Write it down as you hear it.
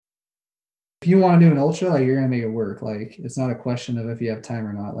you want to do an ultra, like you're going to make it work. Like it's not a question of if you have time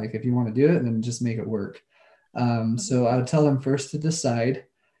or not. Like if you want to do it, then just make it work. So I would tell them first to decide.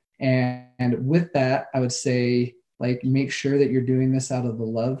 And with that, I would say, like, make sure that you're doing this out of the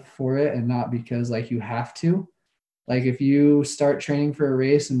love for it and not because like you have to. Like if you start training for a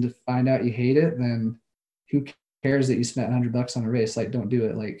race and to find out you hate it, then who cares that you spent $100 on a race? Like, don't do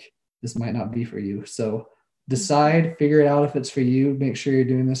it. Like this might not be for you. So decide, figure it out if it's for you. Make sure you're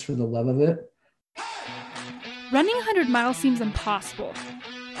doing this for the love of it. Running 100 miles seems impossible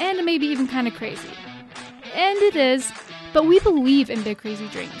and maybe even kind of crazy. And it is, but we believe in big crazy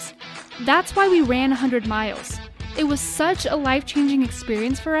dreams. That's why we ran 100 miles. It was such a life-changing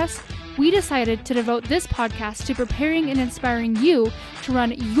experience for us, we decided to devote this podcast to preparing and inspiring you to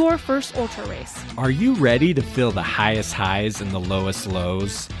run your first ultra race. Are you ready to feel the highest highs and the lowest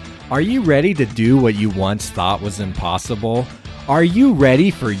lows? Are you ready to do what you once thought was impossible? Are you ready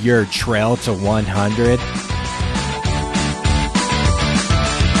for your trail to 100?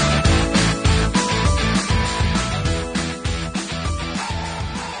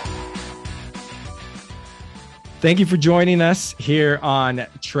 Thank you for joining us here on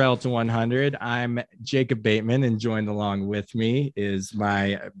Trail to 100. I'm Jacob Bateman, and joined along with me is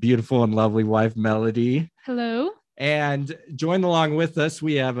my beautiful and lovely wife, Melody. Hello. And joined along with us,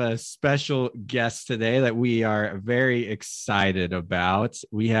 we have a special guest today that we are very excited about.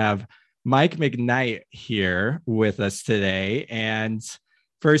 We have Mike McKnight here with us today. And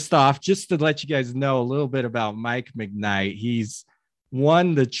first off, just to let you guys know a little bit about Mike McKnight, he's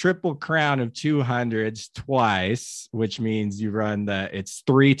won the Triple Crown of 200s twice, which means you run it's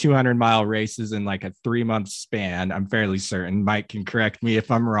 3 200-mile races in like a 3-month span. I'm fairly certain. Mike can correct me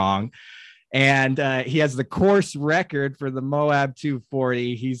if I'm wrong. And he has the course record for the Moab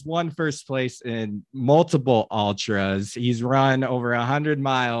 240. He's won first place in multiple ultras. He's run over 100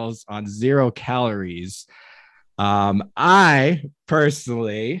 miles on 0 calories. I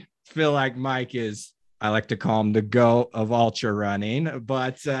personally feel like Mike is, I like to call him the GOAT of ultra running,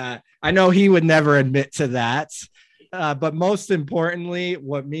 but I know he would never admit to that. But most importantly,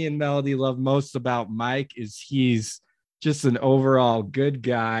 what me and Melody love most about Mike is he's just an overall good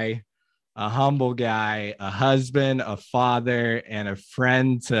guy, a humble guy, a husband, a father, and a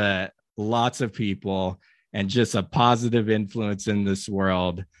friend to lots of people, and just a positive influence in this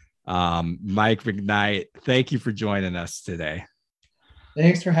world. Mike McKnight, thank you for joining us today.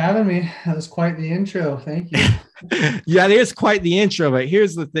 Thanks for having me. That was quite the intro. Thank you. Yeah, it is quite the intro, but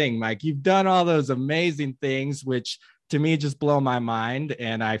here's the thing, Mike. You've done all those amazing things, which to me just blow my mind.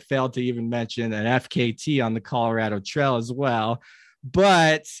 And I failed to even mention an FKT on the Colorado Trail as well.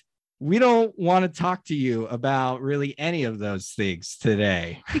 But we don't want to talk to you about really any of those things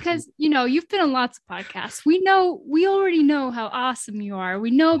today. Because, you've been on lots of podcasts. We already know how awesome you are.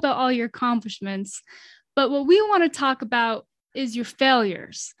 We know about all your accomplishments. But what we want to talk about is your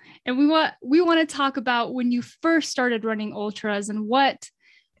failures. And we want to talk about when you first started running ultras and what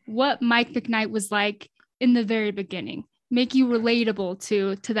Mike McKnight was like in the very beginning. Make you relatable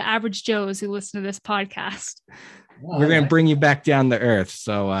to the average Joes who listen to this podcast. We're going to bring you back down to earth.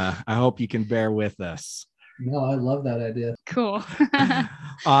 So I hope you can bear with us. No, I love that idea. Cool.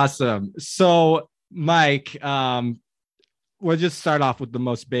 Awesome. So Mike, we'll just start off with the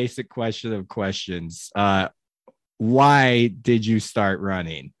most basic question of questions. Why did you start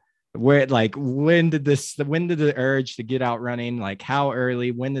running? When did the urge to get out running? Like how early,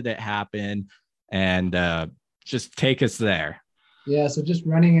 when did it happen? And just take us there. Yeah. So just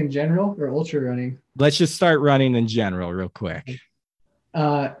running in general or ultra running? Let's just start running in general real quick.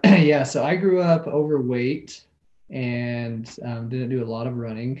 Yeah. So I grew up overweight and didn't do a lot of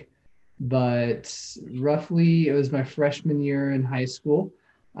running, but roughly it was my freshman year in high school.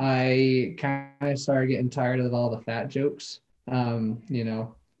 I kind of started getting tired of all the fat jokes.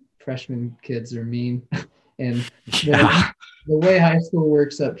 Freshman kids are mean. And the way high school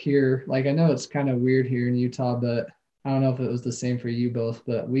works up here, like I know it's kind of weird here in Utah, but I don't know if it was the same for you both,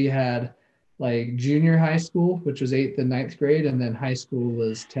 but we had like junior high school, which was 8th and 9th grade, and then high school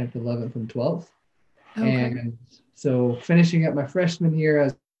was 10th, 11th, and 12th. Okay. And so finishing up my freshman year, I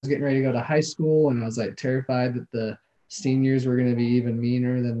was getting ready to go to high school, and I was like terrified that the seniors were going to be even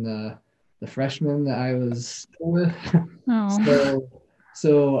meaner than the freshmen that I was with. Oh.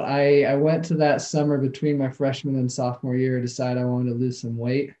 So I went to that summer between my freshman and sophomore year, decided I wanted to lose some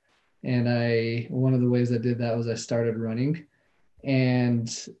weight. And one of the ways I did that was I started running,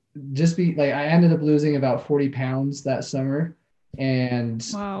 and I ended up losing about 40 pounds that summer. And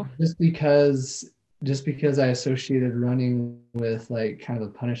wow. just because I associated running with like kind of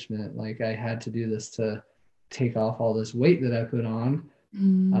a punishment, like I had to do this to take off all this weight that I put on.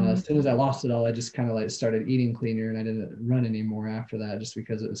 As soon as I lost it all, I just kind of like started eating cleaner, and I didn't run anymore after that, just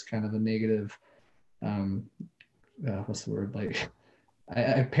because it was kind of a negative. What's the word? Like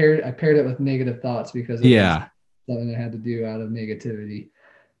I paired it with negative thoughts because it was something I had to do out of negativity.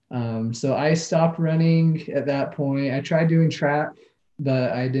 So I stopped running at that point. I tried doing track,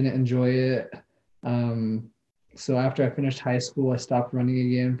 but I didn't enjoy it. So after I finished high school, I stopped running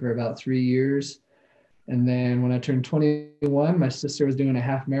again for about 3 years. And then when I turned 21, my sister was doing a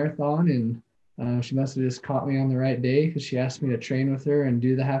half marathon, and she must have just caught me on the right day because she asked me to train with her and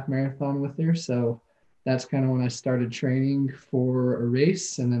do the half marathon with her. So that's kind of when I started training for a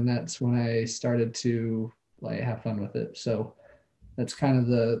race. And then that's when I started to like have fun with it. So that's kind of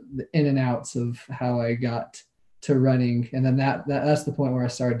the in and outs of how I got to running. And then that's the point where I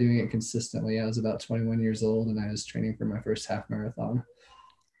started doing it consistently. I was about 21 years old and I was training for my first half marathon.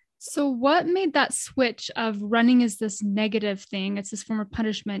 So what made that switch of running is this negative thing, it's this form of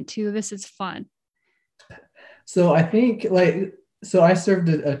punishment, to this is fun? So I think so I served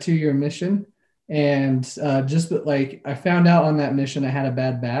a 2-year mission, and I found out on that mission I had a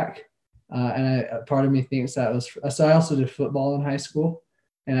bad back. And part of me thinks that was, so I also did football in high school,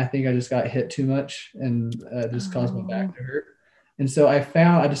 and I think I just got hit too much and just caused my back to hurt. And so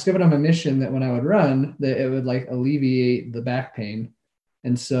I discovered on my mission that when I would run, that it would like alleviate the back pain.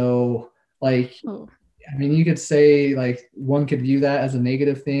 And so I mean, you could say like one could view that as a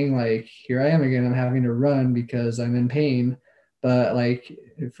negative thing. Like, here I am again, I'm having to run because I'm in pain. But like,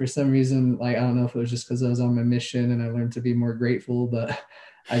 for some reason, like, I don't know if it was just because I was on my mission and I learned to be more grateful, but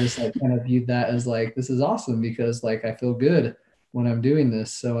I just like kind of viewed that as like, this is awesome because like I feel good when I'm doing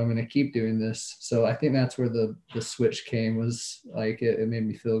this, so I'm going to keep doing this. So I think that's where the switch came, was like it made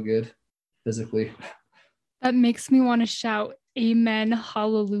me feel good physically. That makes me want to shout amen,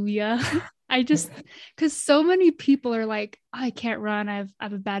 hallelujah. Because so many people are like, I can't run, I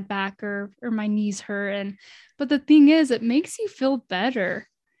have a bad back, or my knees hurt, but the thing is, it makes you feel better.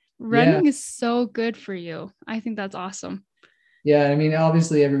 Running is so good for you. I think that's awesome. Yeah, I mean,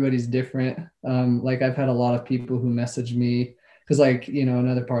 obviously everybody's different. Like I've had a lot of people who message me because, like, you know,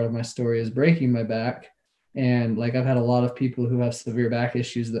 another part of my story is breaking my back. And like, I've had a lot of people who have severe back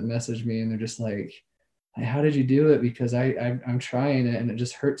issues that message me, and they're just like, how did you do it? Because I'm trying it and it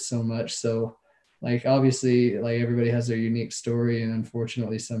just hurts so much. So like, obviously, like everybody has their unique story. And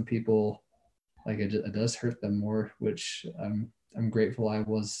unfortunately, some people, like it does hurt them more, which I'm grateful I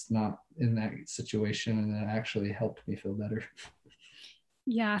was not in that situation, and that actually helped me feel better.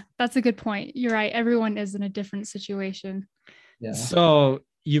 Yeah, that's a good point. You're right. Everyone is in a different situation. Yeah. So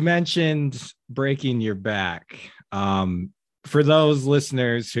you mentioned breaking your back. For those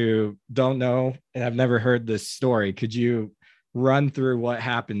listeners who don't know and have never heard this story, could you run through what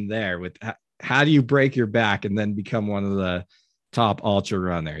happened there? With how do you break your back and then become one of the top ultra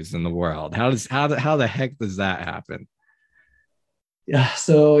runners in the world? How the heck does that happen? Yeah.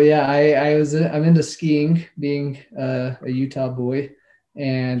 So yeah, I'm into skiing, being a Utah boy.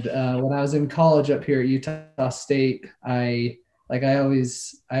 And when I was in college up here at Utah State, I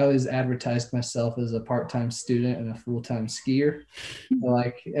always advertised myself as a part-time student and a full-time skier. So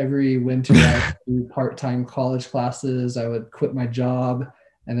like every winter I would do part-time college classes. I would quit my job,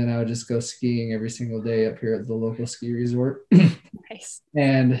 and then I would just go skiing every single day up here at the local ski resort. Nice.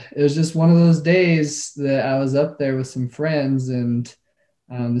 And it was just one of those days that I was up there with some friends, and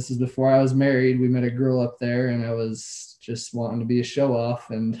this is before I was married. We met a girl up there, and I was just wanting to be a show off,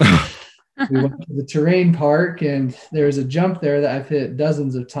 and we went to the terrain park, and there's a jump there that I've hit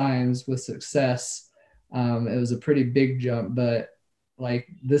dozens of times with success. It was a pretty big jump, but like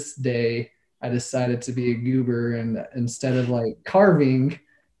this day I decided to be a goober, and instead of like carving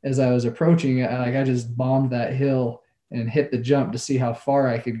as I was approaching it, I just bombed that hill and hit the jump to see how far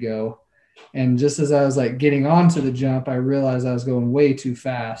I could go. And just as I was like getting onto the jump, I realized I was going way too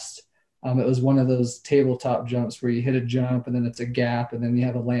fast. It was one of those tabletop jumps where you hit a jump and then it's a gap and then you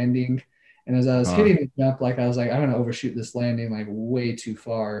have a landing. And as I was hitting the jump, like I was like, I'm going to overshoot this landing like way too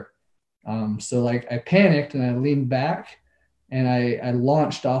far. So like I panicked and I leaned back, and I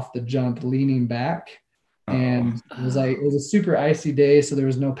launched off the jump leaning back. And it was a super icy day, so there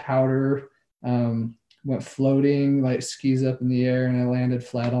was no powder. Went floating like skis up in the air, and I landed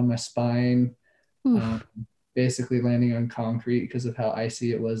flat on my spine, basically landing on concrete because of how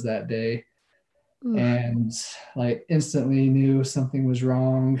icy it was that day. And like instantly knew something was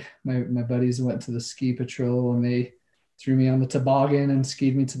wrong. My buddies went to the ski patrol, and they threw me on the toboggan and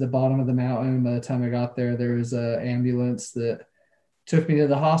skied me to the bottom of the mountain. By the time I got there, there was an ambulance that took me to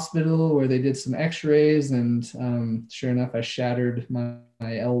the hospital where they did some x-rays, and sure enough, I shattered my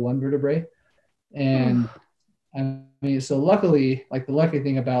L1 vertebrae. And I mean, so luckily, like the lucky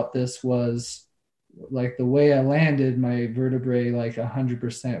thing about this was like the way I landed, my vertebrae like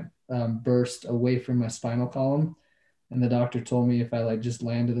 100% burst away from my spinal column. And the doctor told me if I like just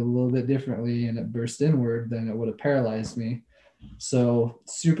landed a little bit differently and it burst inward, then it would have paralyzed me. So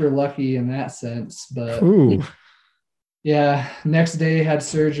super lucky in that sense. But Ooh. yeah, next day had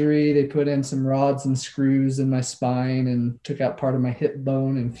surgery. They put in some rods and screws in my spine and took out part of my hip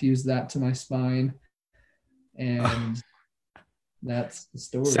bone and fused that to my spine. And that's the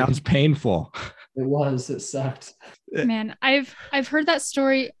story. Sounds painful. It sucked. Man, I've heard that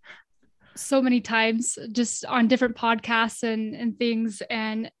story so many times just on different podcasts and things.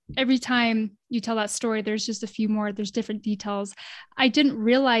 And every time you tell that story, there's just a few more, there's different details. I didn't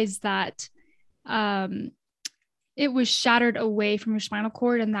realize that it was shattered away from your spinal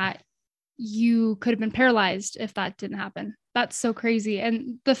cord and that you could have been paralyzed if that didn't happen. That's so crazy.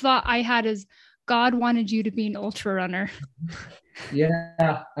 And the thought I had is God wanted you to be an ultra runner.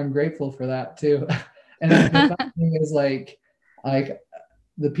 Yeah, I'm grateful for that too. And the fun thing is like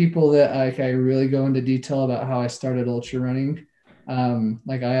the people that like I really go into detail about how I started ultra running.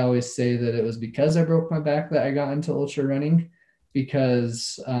 Like I always say that it was because I broke my back that I got into ultra running,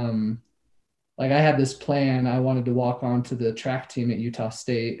 because like I had this plan. I wanted to walk on to the track team at Utah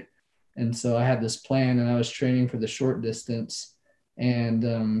State. And so I had this plan and I was training for the short distance,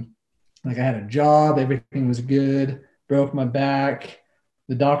 and like I had a job, everything was good, broke my back.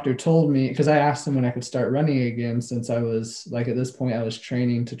 The doctor told me, because I asked him when I could start running again, since I was like, at this point I was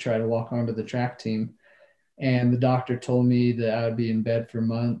training to try to walk onto the track team. And the doctor told me that I would be in bed for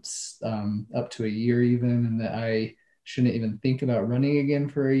months, up to a year even, and that I shouldn't even think about running again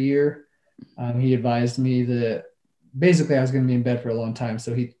for a year. He advised me that basically I was going to be in bed for a long time.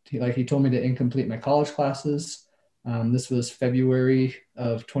 So he told me to incomplete my college classes. This was February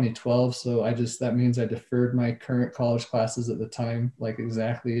of 2012. So that means I deferred my current college classes at the time, like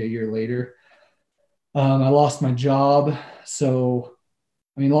exactly a year later. I lost my job. So,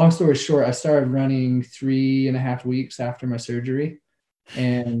 I mean, long story short, I started running 3.5 weeks after my surgery.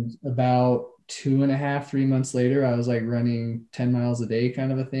 And about 3 months later, I was like running 10 miles a day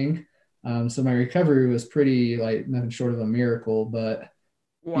kind of a thing. So my recovery was pretty like nothing short of a miracle, but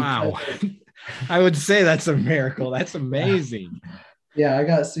wow. I would say that's a miracle. That's amazing. Yeah, I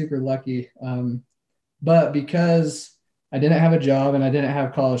got super lucky. But because I didn't have a job and I didn't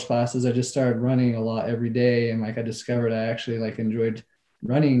have college classes, I just started running a lot every day. And like I discovered I actually like enjoyed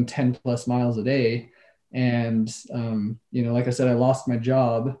running 10 plus miles a day. And like I said, I lost my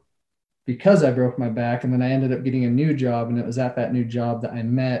job because I broke my back, and then I ended up getting a new job. And it was at that new job that I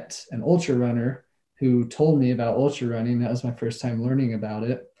met an ultra runner who told me about ultra running. That was my first time learning about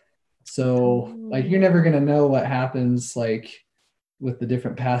it. So like, you're never going to know what happens like with the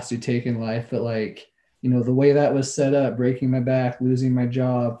different paths you take in life, but like, the way that was set up, breaking my back, losing my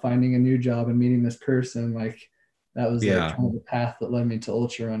job, finding a new job and meeting this person, like that was like kind of the path that led me to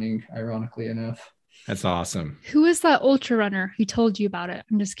ultra running, ironically enough. That's awesome. Who is that ultra runner who told you about it?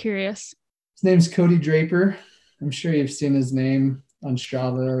 I'm just curious. His name's Cody Draper. I'm sure you've seen his name on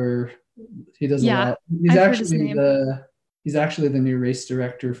Strava, or he does a lot. He's actually the new race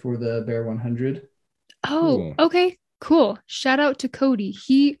director for the Bear 100. Oh, okay, cool. Shout out to Cody.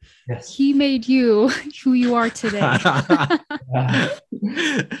 He made you who you are today.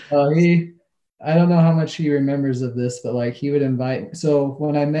 I don't know how much he remembers of this, but like he would invite. So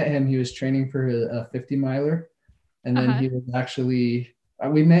when I met him, he was training for a 50 miler, and then he was actually.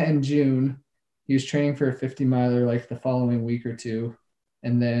 We met in June. He was training for a 50 miler like the following week or two,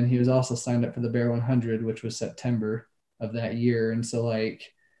 and then he was also signed up for the Bear 100, which was September of that year. And so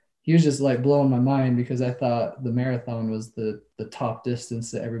like he was just like blowing my mind, because I thought the marathon was the top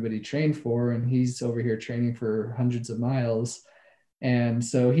distance that everybody trained for, and he's over here training for hundreds of miles. And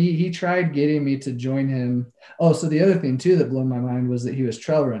so he tried getting me to join him. Oh, so the other thing too that blew my mind was that he was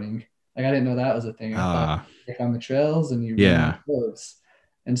trail running. Like I didn't know that was a thing. I thought like on the trails and you run close.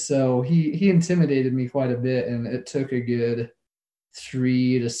 And so he intimidated me quite a bit, and it took a good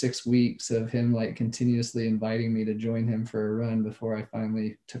 3 to 6 weeks of him like continuously inviting me to join him for a run before I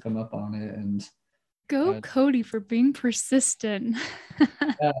finally took him up on it. And Cody for being persistent.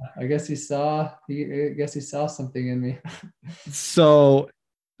 Yeah, I guess he saw something in me. So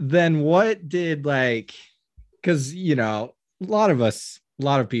then what did because a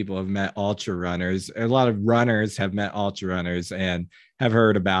lot of people have met ultra runners. A lot of runners have met ultra runners and have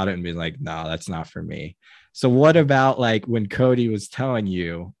heard about it and been like, no, that's not for me. So what about like when Cody was telling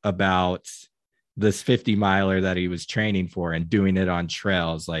you about this 50 miler that he was training for and doing it on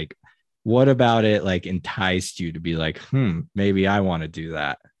trails? Like, what about it like enticed you to be like, maybe I want to do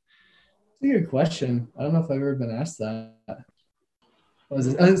that? a good question. I don't know if I've ever been asked that.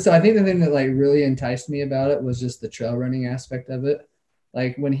 So I think the thing that like really enticed me about it was just the trail running aspect of it.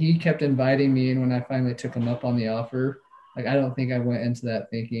 Like when he kept inviting me, and when I finally took him up on the offer, like I don't think I went into that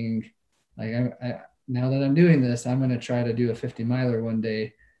thinking, like now that I'm doing this, I'm going to try to do a 50 miler one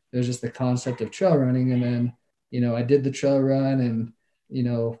day. There's just the concept of trail running, and then I did the trail run, and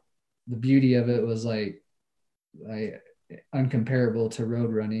the beauty of it was like uncomparable to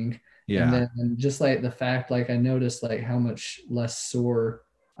road running. And Yeah. then just like the fact, like I noticed like how much less sore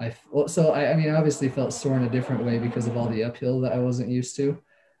I mean, obviously felt sore in a different way because of all the uphill that I wasn't used to,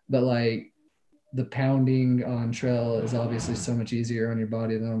 but like the pounding on trail is obviously so much easier on your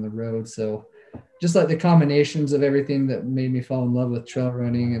body than on the road. So just like the combinations of everything that made me fall in love with trail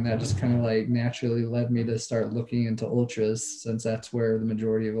running, and that just kind of like naturally led me to start looking into ultras, since that's where the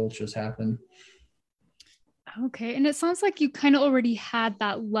majority of ultras happen. Okay. And it sounds like you kind of already had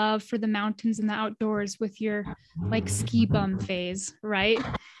that love for the mountains and the outdoors with your like ski bum phase, right?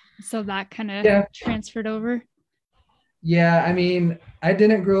 So that kind of transferred over. Yeah, I mean, I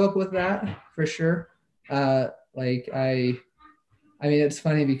didn't grow up with that for sure. Like I mean, it's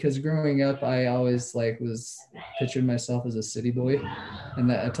funny because growing up, I always like was pictured myself as a city boy, and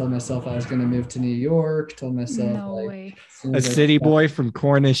that I told myself I was going to move to New York. Told myself No like way. A city boy from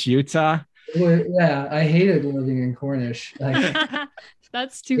Cornish, Utah. Yeah, I hated living in Cornish. Like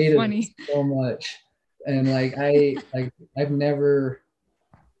that's too funny. So much, and I've never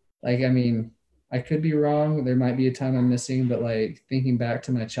I mean, I could be wrong. There might be a time I'm missing, but like thinking back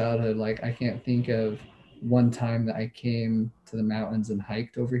to my childhood, like I can't think of one time that I came to the mountains and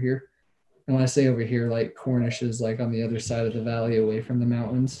hiked over here. And when I say over here, like Cornish is like on the other side of the valley away from the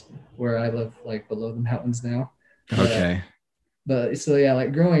mountains, where I live like below the mountains now. Okay. But so yeah,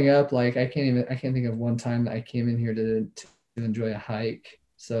 like growing up, like I can't think of one time that I came in here to enjoy a hike.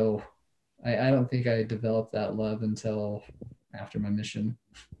 So I don't think I developed that love until after my mission.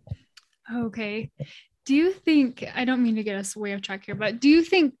 Okay. Do you think, I don't mean to get us way off track here, but do you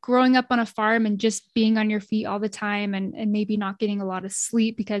think growing up on a farm and just being on your feet all the time and maybe not getting a lot of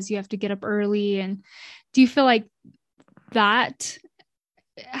sleep because you have to get up early, and do you feel like that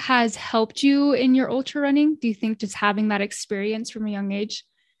has helped you in your ultra running? Do you think just having that experience from a young age?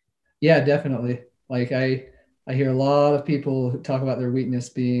 Yeah, definitely. Like I hear a lot of people talk about their weakness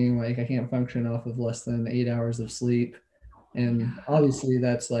being like, I can't function off of less than 8 hours of sleep. And obviously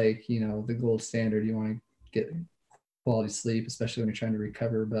that's like, the gold standard. You want to get quality sleep, especially when you're trying to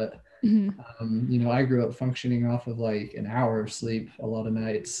recover. But, I grew up functioning off of like an hour of sleep a lot of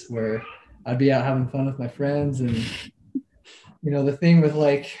nights, where I'd be out having fun with my friends. And, the thing with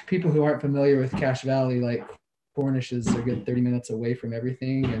like people who aren't familiar with Cache Valley, like Cornish is a good 30 minutes away from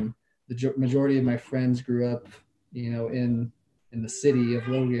everything. And the majority of my friends grew up, in the city of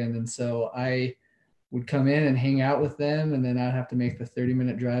Logan. And so I would come in and hang out with them, and then I'd have to make the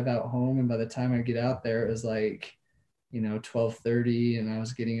 30-minute drive out home. And by the time I get out there, it was like, 12:30, and I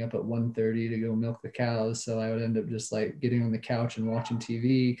was getting up at 1:30 to go milk the cows. So I would end up just like getting on the couch and watching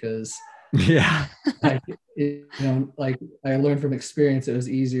TV because like I learned from experience, it was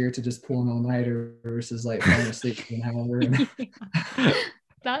easier to just pull an all-nighter versus like falling asleep for an hour.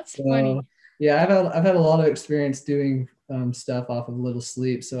 That's funny. Yeah, I've had a lot of experience doing stuff off of little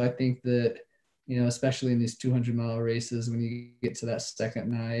sleep. So I think that, especially in these 200-mile races, when you get to that second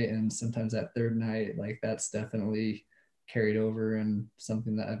night and sometimes that third night, like that's definitely carried over and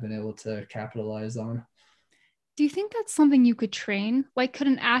something that I've been able to capitalize on. Do you think that's something you could train? Like, could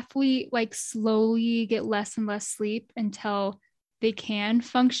an athlete like slowly get less and less sleep until they can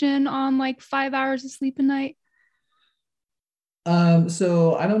function on like 5 hours of sleep a night?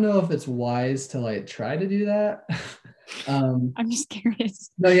 So I don't know if it's wise to like try to do that. I'm just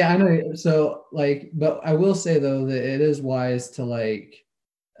curious. No, yeah, I know. So like, but I will say though that it is wise to like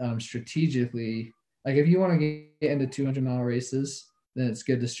strategically, like if you want to get into 200-mile races, then it's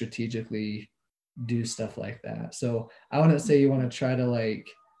good to strategically do stuff like that. So I wouldn't say you want to try to like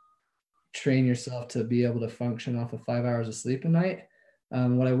train yourself to be able to function off of 5 hours of sleep a night.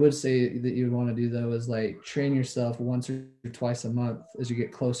 What I would say that you would want to do though is like train yourself once or twice a month as you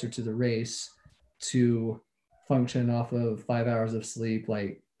get closer to the race to function off of 5 hours of sleep,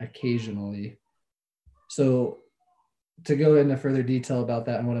 like occasionally. So to go into further detail about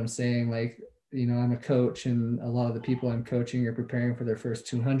that and what I'm saying, like, I'm a coach, and a lot of the people I'm coaching are preparing for their first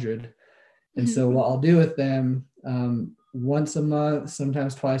 200. And so what I'll do with them once a month,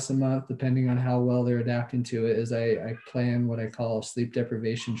 sometimes twice a month, depending on how well they're adapting to it, is I plan what I call sleep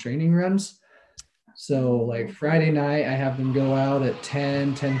deprivation training runs. So like Friday night, I have them go out at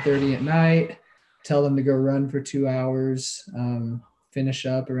 10:30 at night, tell them to go run for 2 hours, finish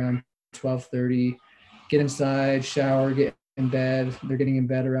up around 12:30, get inside, shower, get in bed. They're getting in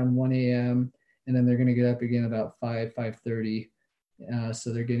bed around 1 a.m. and then they're going to get up again about 5:30.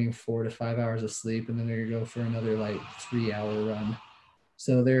 So they're getting 4 to 5 hours of sleep, and then they're going to go for another like 3-hour run.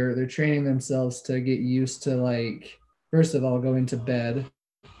 So they're training themselves to get used to, like, first of all, going to bed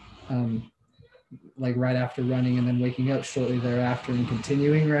like right after running, and then waking up shortly thereafter and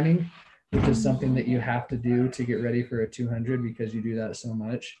continuing running, which is something that you have to do to get ready for a 200 because you do that so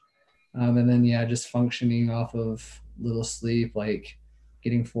much. And then, just functioning off of little sleep, like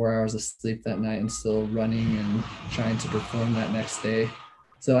getting 4 hours of sleep that night and still running and trying to perform that next day.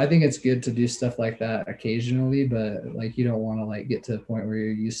 So I think it's good to do stuff like that occasionally, but like you don't want to like get to a point where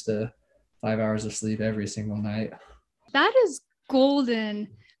you're used to 5 hours of sleep every single night. That is golden,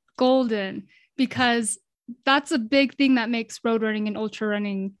 because that's a big thing that makes road running and ultra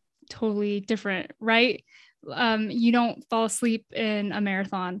running totally different, right? You don't fall asleep in a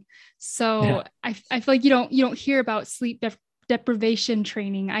marathon. So yeah. I feel like you don't hear about sleep deprivation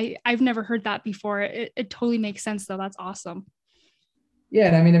training. I've never heard that before. It totally makes sense though. That's awesome. Yeah.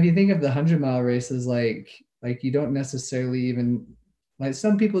 And I mean, if you think of the 100-mile races, like you don't necessarily even, like,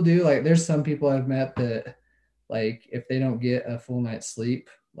 some people do, like there's some people I've met that, like, if they don't get a full night's sleep,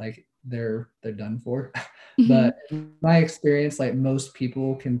 like they're done for. Mm-hmm. But in my experience, like most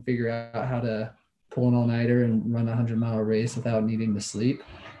people can figure out how to pull an all-nighter and run a 100-mile race without needing to sleep.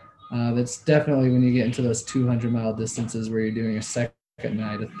 That's definitely when you get into those 200-mile distances where you're doing a second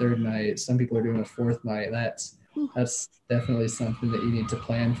night, a third night, some people are doing a fourth night. That's definitely something that you need to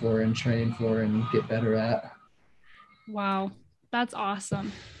plan for and train for and get better at. Wow, that's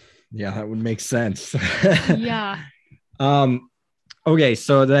awesome. Yeah, that would make sense. Yeah. Okay,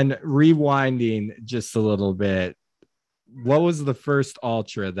 so then rewinding just a little bit, what was the first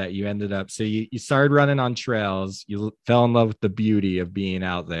ultra that you ended up? So you started running on trails, you fell in love with the beauty of being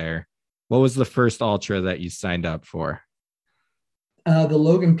out there. What was the first ultra that you signed up for? The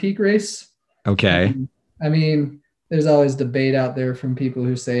Logan Peak race. Okay. I mean, there's always debate out there from people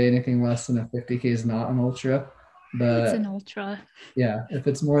who say anything less than a 50K is not an ultra. But it's an ultra. Yeah, if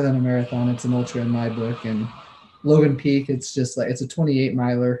it's more than a marathon, it's an ultra in my book. And Logan Peak, it's just like, it's a 28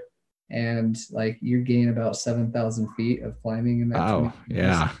 miler, and like you gain about 7,000 feet of climbing in that. Oh,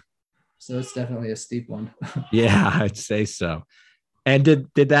 yeah. So it's definitely a steep one. Yeah, I'd say so. And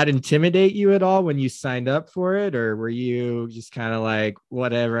did that intimidate you at all when you signed up for it, or were you just kind of like,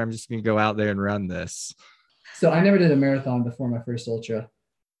 whatever, I'm just gonna go out there and run this? So I never did a marathon before my first ultra,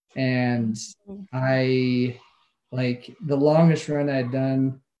 and I, like, the longest run I'd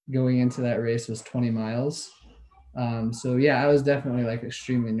done going into that race was 20 miles. So yeah, I was definitely like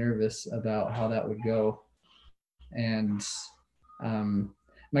extremely nervous about how that would go. And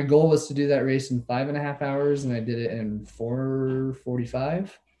my goal was to do that race in 5.5 hours, and I did it in 4:45.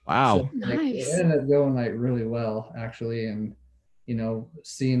 Wow. So, like, nice. It ended up going like really well, actually. And,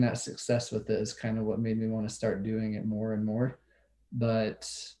 seeing that success with it is kind of what made me want to start doing it more and more.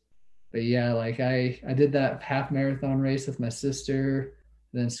 But yeah, like I did that half marathon race with my sister,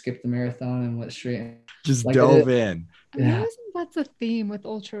 then skipped the marathon and went straight. Just like dove in. Yeah. I think that's a theme with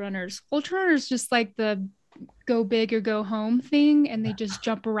ultra runners. Ultra runners just like the go big or go home thing, and they just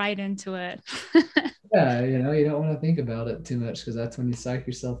jump right into it. Yeah, you don't want to think about it too much because that's when you psych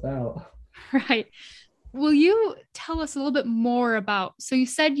yourself out. Right. Will you tell us a little bit more about, so you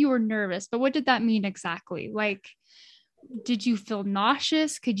said you were nervous, but what did that mean exactly? Like, did you feel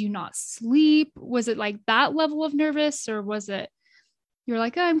nauseous? Could you not sleep? Was it like that level of nervous, or was it you're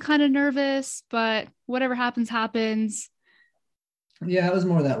like, oh, I'm kind of nervous, but whatever happens, happens? Yeah, it was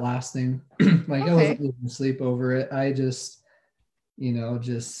more that last thing. Like, okay. I wasn't losing sleep over it. I just,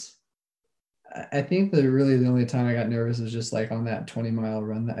 I think that really the only time I got nervous was just like on that 20-mile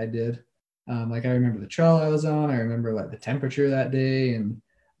run that I did. Like, I remember the trail I was on. I remember like the temperature that day. And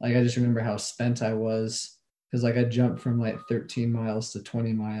like, I just remember how spent I was. Because like I jumped from like 13 miles to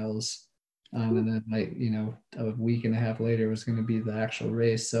 20 miles. And then like, a week and a half later was going to be the actual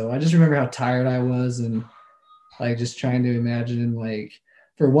race. So I just remember how tired I was, and like just trying to imagine, like,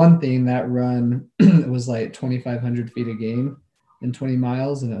 for one thing, that run, it was like 2,500 feet a gain in 20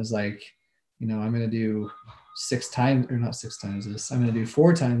 miles. And it was like, I'm going to do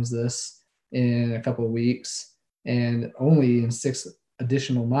 4 times this in a couple of weeks, and only in 6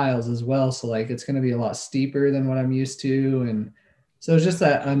 additional miles as well. So like, it's going to be a lot steeper than what I'm used to. And so it's just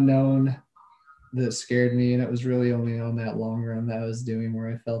that unknown that scared me. And it was really only on that long run that I was doing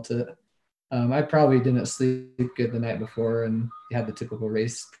where I felt it. I probably didn't sleep good the night before and had the typical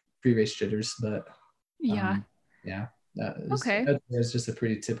pre-race jitters, but that was just a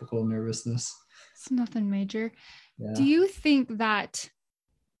pretty typical nervousness. It's nothing major. Yeah. Do you think that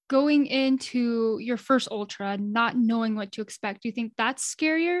going into your first ultra, not knowing what to expect, do you think that's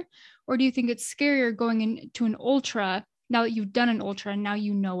scarier? Or do you think it's scarier going into an ultra now that you've done an ultra and now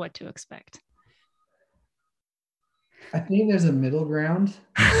you know what to expect? I think there's a middle ground.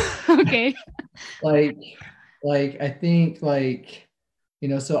 Okay. like I think like, you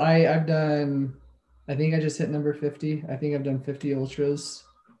know, so I've done, I think I just hit number 50. I think I've done 50 ultras,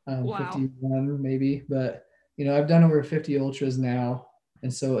 Wow. 51 maybe, but you know, I've done over 50 ultras now.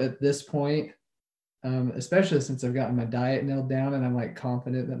 And so at this point, especially since I've gotten my diet nailed down and I'm like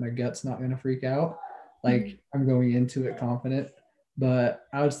confident that my gut's not going to freak out, like I'm going into it confident. But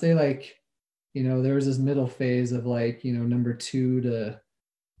I would say like, you know, there was this middle phase of like, you know, number 2 to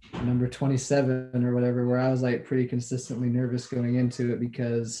number 27 or whatever, where I was like pretty consistently nervous going into it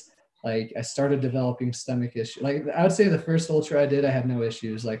because like I started developing stomach issues. Like I would say the first ultra I did, I had no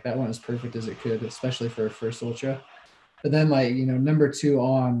issues. Like that went as perfect as it could, especially for a first ultra. But then like, you know, number 2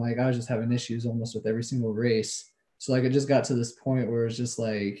 on, like I was just having issues almost with every single race. So like it just got to this point where it's just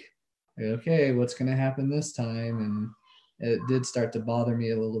like, okay, what's going to happen this time? And it did start to bother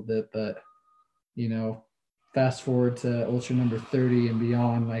me a little bit, but you know, fast forward to ultra number 30 and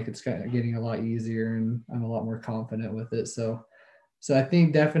beyond, like it's kind of getting a lot easier and I'm a lot more confident with it. So I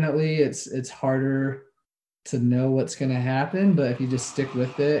think definitely it's harder to know what's going to happen, but if you just stick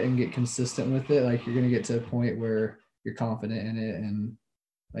with it and get consistent with it, like you're going to get to a point where you're confident in it and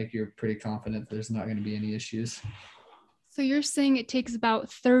like you're pretty confident there's not going to be any issues. So you're saying it takes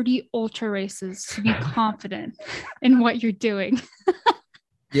about 30 ultra races to be confident in what you're doing.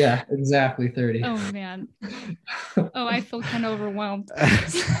 Yeah, exactly 30. Oh man. Oh, I feel kind of overwhelmed.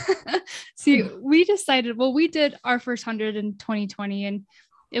 See, we decided, well, we did our first 100 in 2020 and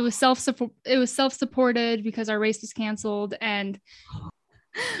it was self-supported because our race was canceled, and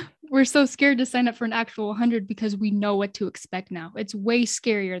we're so scared to sign up for an actual 100 because we know what to expect now. It's way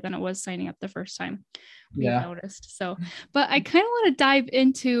scarier than it was signing up the first time. We noticed. So, but I kind of want to dive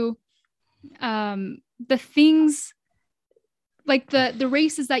into the things, like the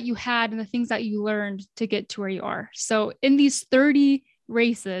races that you had and the things that you learned to get to where you are. So in these 30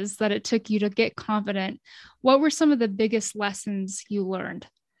 races that it took you to get confident, what were some of the biggest lessons you learned?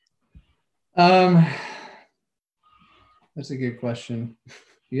 That's a good question.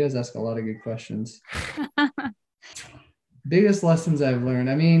 You guys ask a lot of good questions. Biggest lessons I've learned.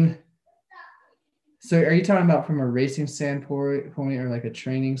 I mean, so are you talking about from a racing standpoint or like a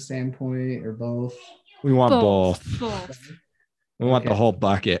training standpoint or both? We want both. We want Okay. the whole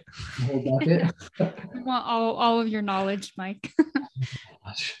bucket. The whole bucket? We want all of your knowledge, Mike.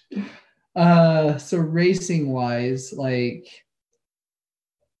 So racing wise, like,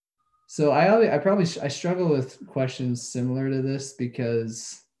 so I struggle with questions similar to this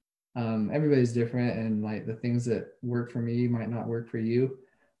because everybody's different and like the things that work for me might not work for you.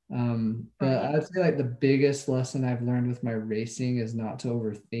 But I'd say like the biggest lesson I've learned with my racing is not to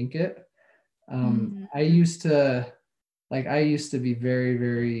overthink it. I used to be very,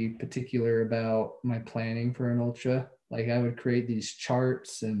 very particular about my planning for an ultra. Like I would create these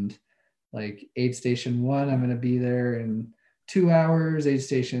charts and like aid station 1, I'm going to be there in 2 hours. Aid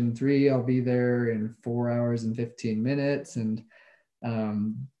station 3, I'll be there in 4 hours and 15 minutes. And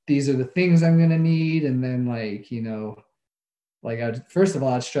these are the things I'm going to need. And then like, you know, like first of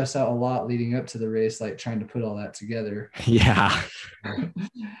all, I'd stress out a lot leading up to the race, like trying to put all that together. Yeah.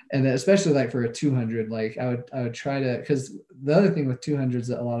 And then especially like for a 200, like I would try to, because the other thing with 200s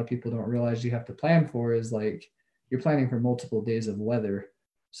that a lot of people don't realize you have to plan for is like you're planning for multiple days of weather.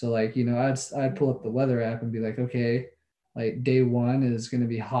 So like, you know, I'd pull up the weather app and be like, okay, like day 1 is going to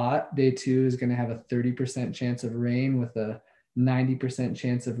be hot. Day 2 is going to have a 30% chance of rain with a 90%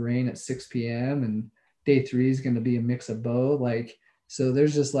 chance of rain at 6 p.m. And day 3 is going to be a mix of both. Like, so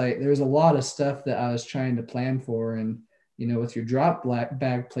there's a lot of stuff that I was trying to plan for. And, you know, with your drop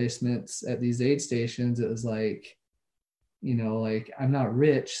bag placements at these aid stations, it was like, you know, like I'm not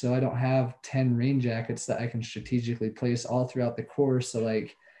rich, so I don't have 10 rain jackets that I can strategically place all throughout the course. So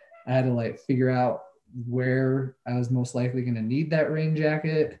like I had to like figure out where I was most likely going to need that rain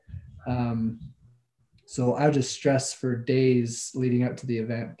jacket. So I would just stress for days leading up to the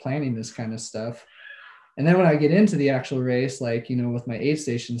event, planning this kind of stuff. And then when I get into the actual race, like, you know, with my aid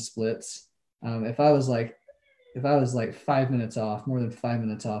station splits, if I was like 5 minutes off, more than 5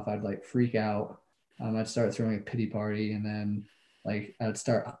 minutes off, I'd like freak out. I'd start throwing a pity party, and then like I'd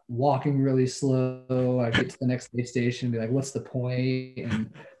start walking really slow. I'd get to the next aid station and be like, what's the point? And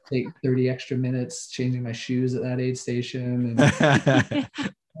take 30 extra minutes changing my shoes at that aid station and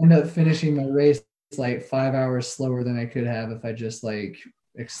end up finishing my race like 5 hours slower than I could have if I just like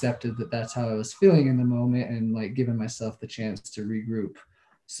accepted that that's how I was feeling in the moment and like giving myself the chance to regroup.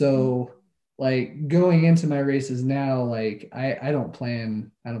 So like going into my races now, like I don't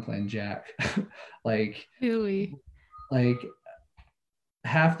plan jack. like Really? like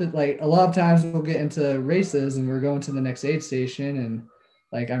half the like a lot of times we'll get into races and we're going to the next aid station and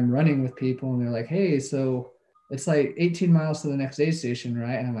like I'm running with people and they're like, hey, so it's like 18 miles to the next aid station,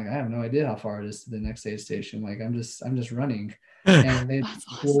 right? And I'm like, I have no idea how far it is to the next aid station. Like I'm just running. And they That's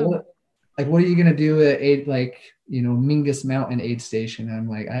well, awesome. what are you gonna do at aid, like, you know, Mingus Mountain aid station? And I'm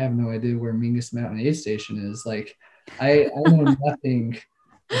like, I have no idea where Mingus Mountain aid station is. Like I know nothing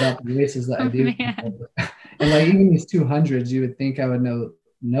about the races that I Oh, do. man. And like even these 200s, you would think I would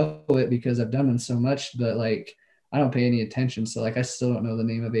know it because I've done them so much, but like I don't pay any attention. So like I still don't know the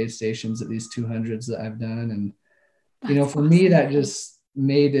name of aid stations at these 200s that I've done. And you know, That's for me, awesome. that just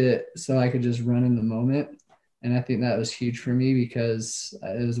made it so I could just run in the moment. And I think that was huge for me because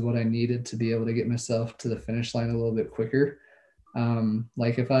it was what I needed to be able to get myself to the finish line a little bit quicker.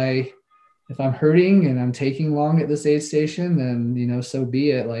 Like if I'm hurting and I'm taking long at this aid station, then, you know, so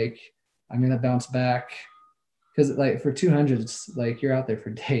be it. Like I'm going to bounce back because like for 200s, like you're out there for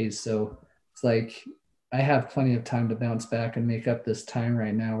days. So it's like, I have plenty of time to bounce back and make up this time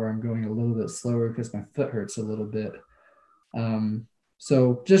right now where I'm going a little bit slower because my foot hurts a little bit.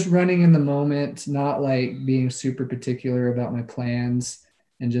 So just running in the moment, not like being super particular about my plans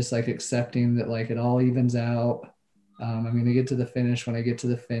and just like accepting that like it all evens out. I'm going to get to the finish. When I get to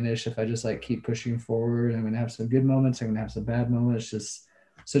the finish, if I just like keep pushing forward, I'm going to have some good moments. I'm going to have some bad moments.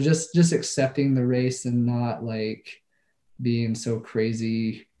 Just accepting the race and not like being so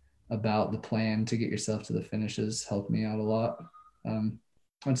crazy about the plan to get yourself to the finishes helped me out a lot.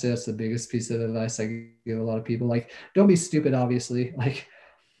 I'd say that's the biggest piece of advice I give a lot of people. Like, don't be stupid, obviously. Like,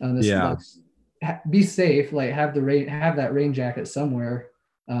 be safe. Like, have that rain jacket somewhere.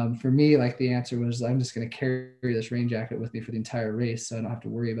 For me, like the answer was, I'm just going to carry this rain jacket with me for the entire race, so I don't have to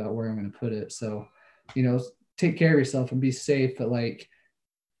worry about where I'm going to put it. So, you know, take care of yourself and be safe, but like,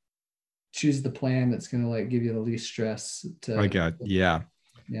 choose the plan that's going to like give you the least stress. Yeah.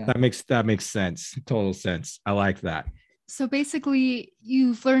 That makes sense. Total sense. I like that. So basically,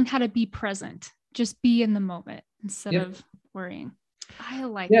 you've learned how to be present. Just be in the moment instead of worrying. I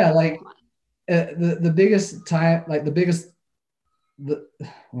like that. Yeah, like the biggest time, like what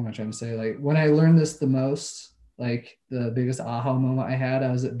am I trying to say? Like when I learned this the most, like the biggest aha moment I had,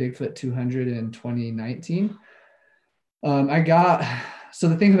 I was at Bigfoot 200 in 2019. So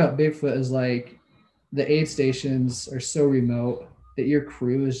the thing about Bigfoot is like the aid stations are so remote that your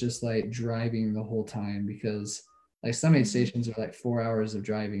crew is just like driving the whole time because like some aid stations are like 4 hours of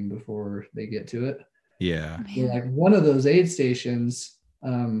driving before they get to it. Yeah. So like one of those aid stations,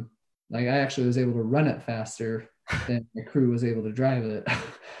 like I actually was able to run it faster than my crew was able to drive it.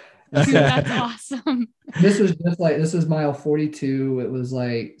 Dude, that's awesome. This was mile 42. It was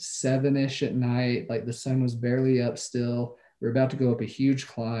like 7-ish at night. Like the sun was barely up still. We were about to go up a huge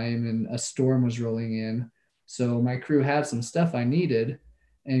climb and a storm was rolling in. So my crew had some stuff I needed.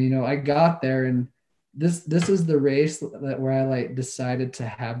 And, you know, I got there and this is the race where I like decided to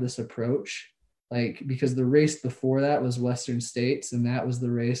have this approach. Like, because the race before that was Western States. And that was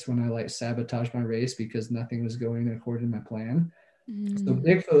the race when I like sabotaged my race because nothing was going according to my plan. So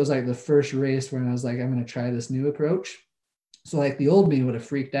Bigfoot was like the first race when I was like, I'm going to try this new approach. So like the old me would have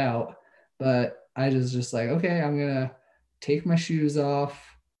freaked out, but I was just like, okay, I'm going to take my shoes off,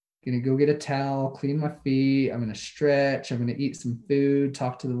 going to go get a towel, clean my feet. I'm going to stretch. I'm going to eat some food,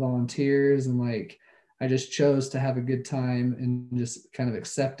 talk to the volunteers. And like, I just chose to have a good time and just kind of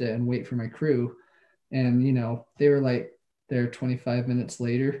accept it and wait for my crew. And, you know, they were like there 25 minutes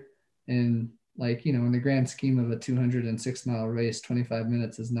later. And like, you know, in the grand scheme of a 206-mile race, 25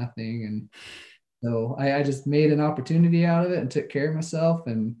 minutes is nothing. And so I just made an opportunity out of it and took care of myself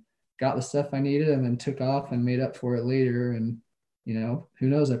and got the stuff I needed and then took off and made up for it later. And, you know, who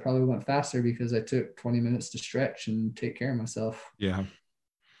knows, I probably went faster because I took 20 minutes to stretch and take care of myself. Yeah.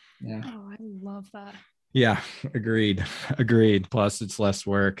 Yeah. Oh, I love that. Yeah, agreed. Plus it's less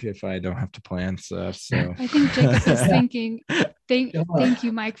work if I don't have to plan stuff. So I think Jacob is thinking, thank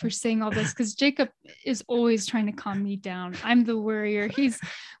you, Mike, for saying all this, because Jacob is always trying to calm me down. I'm the worrier.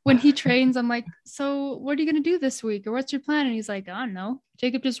 When he trains, I'm like, so what are you going to do this week? Or what's your plan? And he's like, I don't know.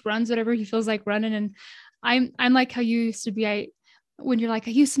 Jacob just runs whatever he feels like running. And I'm like how you used to be. When you're like,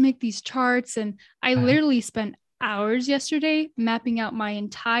 I used to make these charts, and I literally spent hours yesterday mapping out my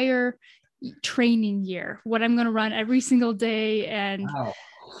entire training year, what I'm going to run every single day. And wow.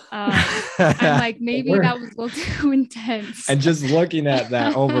 I'm like, maybe that was a little too intense. And just looking at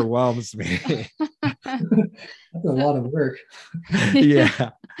that overwhelms me. That's a lot of work.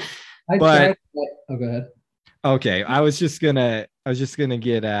 Yeah. Go ahead. Okay, I was just gonna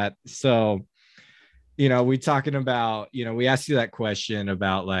get at, so we talking about, we asked you that question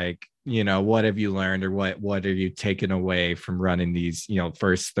about, like, what have you learned, or what are you taking away from running these,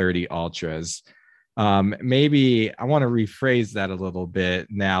 first 30 ultras. Maybe I want to rephrase that a little bit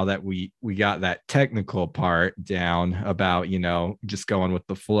now that we got that technical part down about, just going with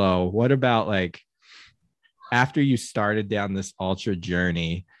the flow. What about, like, after you started down this ultra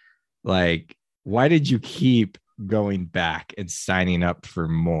journey, like, why did you keep going back and signing up for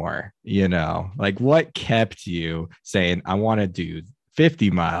more? Like, what kept you saying, I want to do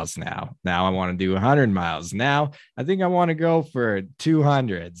 50 miles now I want to do 100 miles, now I think I want to go for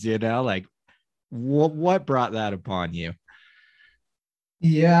 200s, like, what brought that upon you?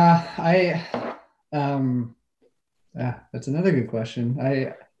 Yeah, that's another good question.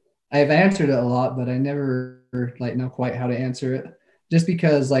 I've answered it a lot, but I never like know quite how to answer it, just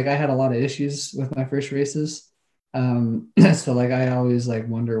because like I had a lot of issues with my first races. So like I always like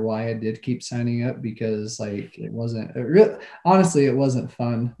wonder why I did keep signing up, because like honestly, it wasn't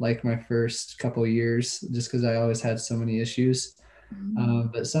fun like my first couple years, just because I always had so many issues.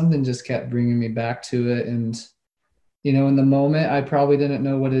 But something just kept bringing me back to it. And in the moment I probably didn't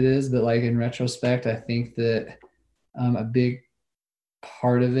know what it is, but like in retrospect I think that a big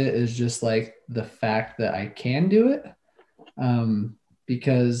part of it is just like the fact that I can do it.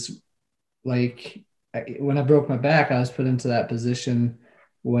 Because like when I broke my back, I was put into that position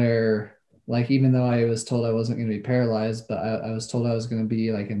where, like, even though I was told I wasn't going to be paralyzed, but I was told I was going to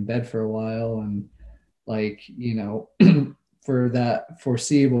be like in bed for a while, and like, for that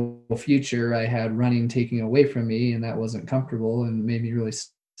foreseeable future, I had running taking away from me, and that wasn't comfortable and made me really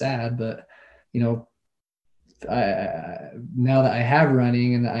sad. But now that I have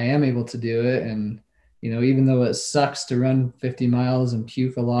running and I am able to do it, and even though it sucks to run 50 miles and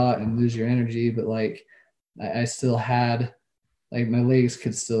puke a lot and lose your energy, but like I still had, like, my legs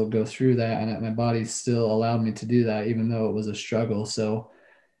could still go through that, and my body still allowed me to do that, even though it was a struggle. So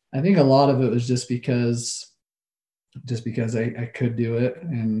I think a lot of it was just because I could do it.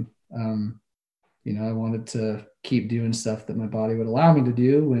 And I wanted to keep doing stuff that my body would allow me to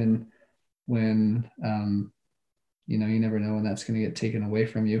do when you never know when that's going to get taken away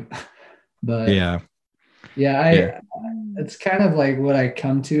from you. But yeah, it's kind of like what I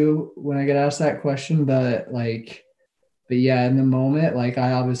come to when I get asked that question. But yeah, in the moment, like I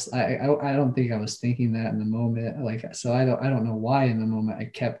don't think I was thinking that in the moment. Like, so I don't know why in the moment I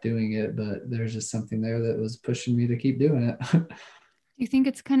kept doing it, but there's just something there that was pushing me to keep doing it. Do you think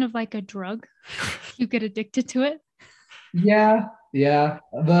it's kind of like a drug? You get addicted to it? Yeah.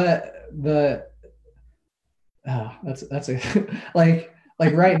 But that's a like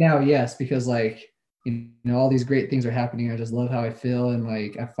right now, yes, because like all these great things are happening. I just love how I feel, and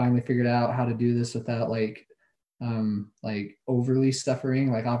like I finally figured out how to do this without like overly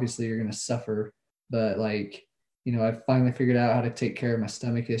suffering. Like, obviously you're gonna suffer, but like I finally figured out how to take care of my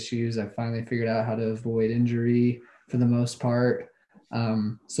stomach issues. I finally figured out how to avoid injury for the most part.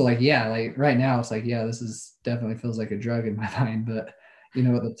 So like, yeah, like right now it's like, yeah, this is definitely feels like a drug in my mind. But at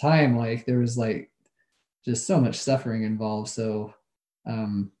the time, like there was like just so much suffering involved. So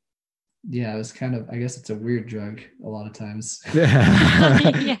yeah, it was kind of, I guess it's a weird drug a lot of times.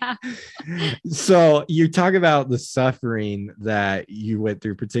 Yeah. So you talk about the suffering that you went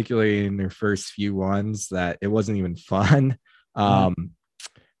through, particularly in your first few ones, that it wasn't even fun. How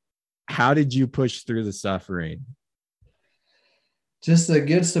did you push through the suffering? Just a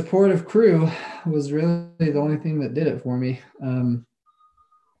good supportive crew was really the only thing that did it for me. And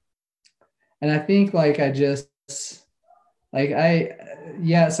I think like so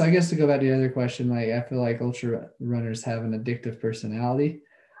I guess to go back to the other question, like I feel like ultra runners have an addictive personality.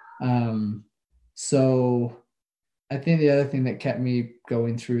 So I think the other thing that kept me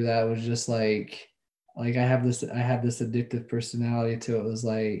going through that was just like I had this addictive personality to it. It was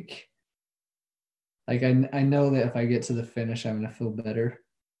like I know that if I get to the finish, I'm gonna feel better.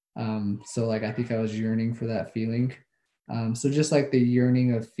 So like I think I was yearning for that feeling. So just like the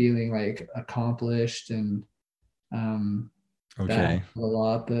yearning of feeling like accomplished and okay, a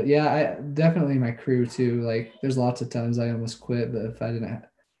lot. But yeah, I definitely my crew too. Like there's lots of times I almost quit, but if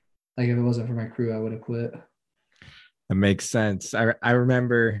it wasn't for my crew, I would have quit. That makes sense. I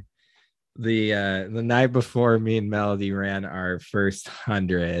remember the night before me and Melody ran our first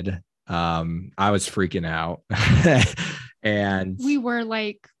 100. I was freaking out. And we were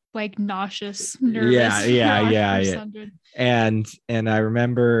like nauseous, nervous. Yeah. And I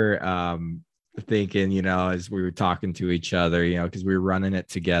remember thinking, as we were talking to each other, because we were running it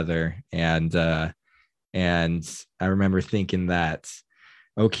together, and I remember thinking that,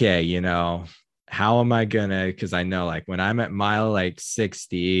 okay, how am I gonna, because I know like when I'm at mile like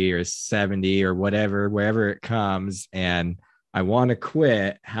 60 or 70 or whatever, wherever it comes, and I want to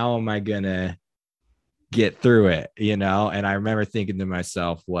quit, how am I gonna get through it, And I remember thinking to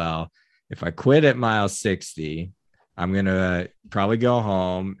myself, well, if I quit at mile 60, I'm gonna probably go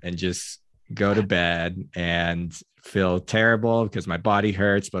home and just go to bed and feel terrible because my body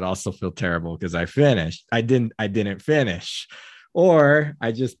hurts, but also feel terrible because I finished. I didn't finish, or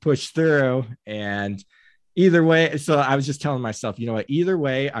I just pushed through. And either way, so I was just telling myself, you know what, either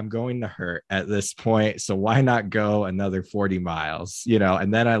way, I'm going to hurt at this point. So why not go another 40 miles,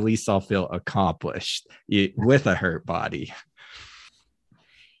 and then at least I'll feel accomplished with a hurt body.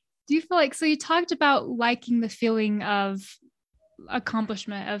 Do you feel like, so you talked about liking the feeling of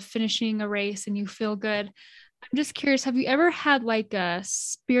accomplishment of finishing a race and you feel good. I'm just curious, have you ever had like a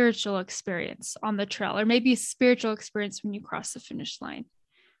spiritual experience on the trail, or maybe a spiritual experience when you cross the finish line?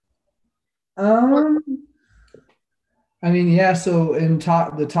 I mean, yeah. So in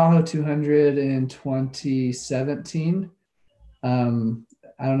the Tahoe 200 in 2017, I don't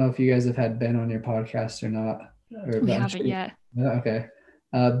know if you guys have had Ben on your podcast or not. We haven't yet. Okay.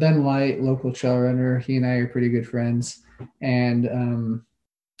 Ben Light, local trail runner. He and I are pretty good friends. And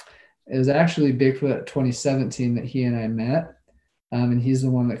it was actually Bigfoot 2017 that he and I met. And he's the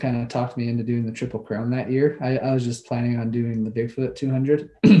one that kind of talked me into doing the Triple Crown that year. I was just planning on doing the Bigfoot 200.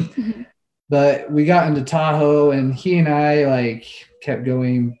 But we got into Tahoe, and he and I like kept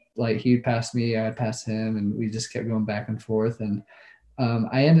going. Like he'd pass me, I'd pass him, and we just kept going back and forth. And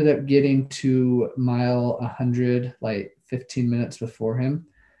I ended up getting to mile 100 like 15 minutes before him,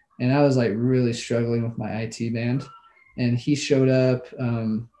 and I was like really struggling with my IT band. And he showed up.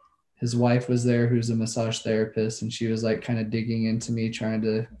 His wife was there, who's a massage therapist, and she was like kind of digging into me, trying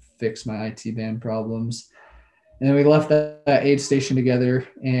to fix my IT band problems. And then we left that aid station together,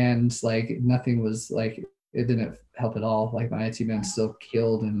 and like nothing was like, it didn't help at all. Like my IT band still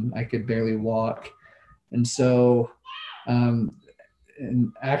killed, and I could barely walk. And so, and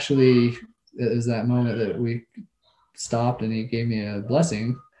actually, it was that moment that we stopped, and he gave me a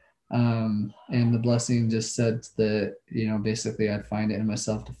blessing. And the blessing just said that, basically I'd find it in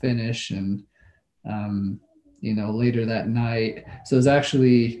myself to finish. And, later that night, so it was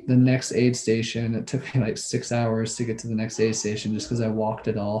actually the next aid station. It took me like 6 hours to get to the next aid station just because I walked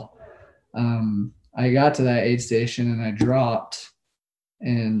it all. I got to that aid station and I dropped,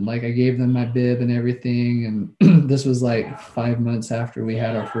 and like I gave them my bib and everything. And this was like 5 months after we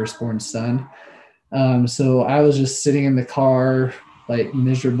had our firstborn son. So I was just sitting in the car, like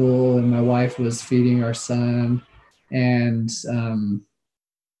miserable, and my wife was feeding our son. And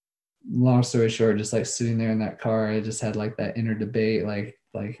long story short, just like sitting there in that car, I just had like that inner debate,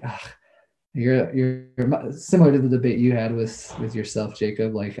 you're similar to the debate you had with yourself,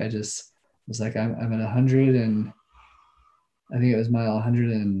 Jacob. Like I just was like, I'm at 100, and I think it was mile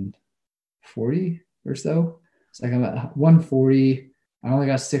 140 or so. It's like I'm at 140. I only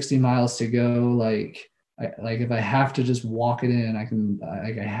got 60 miles to go. Like if I have to just walk it in, I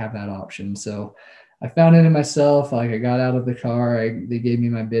have that option. So I found it in myself. Like I got out of the car, they gave me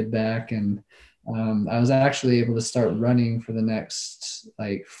my bib back, and I was actually able to start running for the next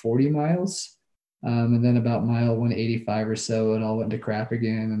like 40 miles. And then about mile 185 or so, it all went to crap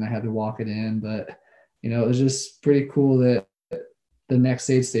again, and I had to walk it in. But, it was just pretty cool that the next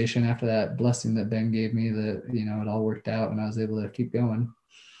aid station after that blessing that Ben gave me, that, it all worked out and I was able to keep going.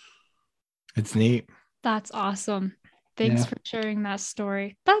 It's neat. That's awesome. Thanks for sharing that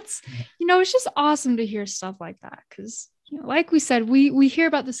story. That's, it's just awesome to hear stuff like that. Cause like we said, we hear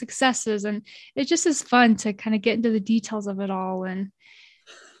about the successes, and it just is fun to kind of get into the details of it all, and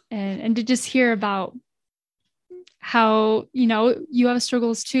to just hear about how, you have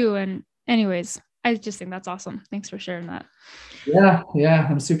struggles too. And anyways, I just think that's awesome. Thanks for sharing that. Yeah.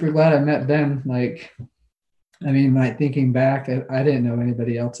 I'm super glad I met Ben. Like thinking back, I didn't know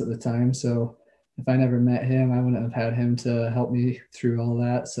anybody else at the time. So if I never met him, I wouldn't have had him to help me through all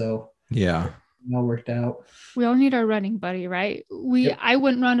that. So yeah, it all worked out. We all need our running buddy, right? I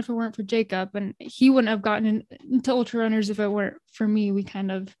wouldn't run if it weren't for Jacob, and he wouldn't have gotten into ultra runners if it weren't for me. We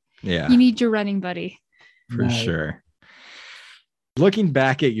kind of, you need your running buddy. For sure. Looking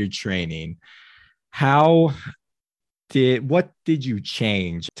back at your training, what did you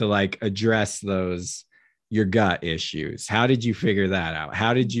change to like address your gut issues? How did you figure that out?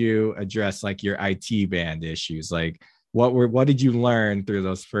 How did you address like your IT band issues? Like what did you learn through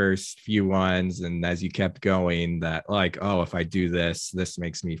those first few ones? And as you kept going, that like, oh, if I do this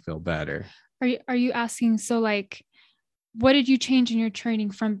makes me feel better. Are you asking, so like, what did you change in your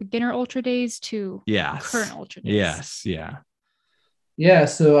training from beginner ultra days to current ultra days? Yes. Yeah. Yeah,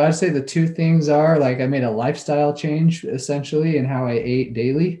 so I'd say the two things are like I made a lifestyle change essentially in how I ate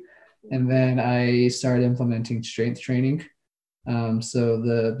daily, and then I started implementing strength training. So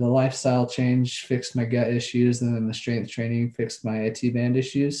the lifestyle change fixed my gut issues, and then the strength training fixed my IT band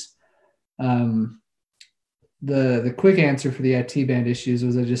issues. Um, the quick answer for the IT band issues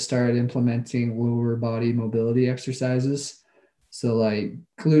was I just started implementing lower body mobility exercises. So like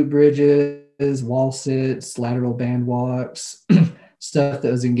glute bridges, wall sits, lateral band walks, stuff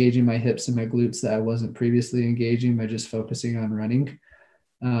that was engaging my hips and my glutes that I wasn't previously engaging by just focusing on running.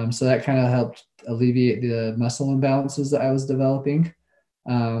 So that kind of helped alleviate the muscle imbalances that I was developing.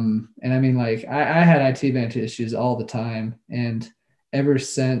 And I mean, like I had IT band issues all the time, and ever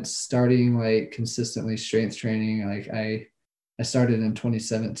since starting like consistently strength training, like I started in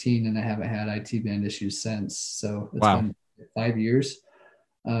 2017 and I haven't had IT band issues since. So it's Wow. been 5 years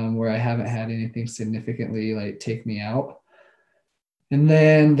where I haven't had anything significantly like take me out. And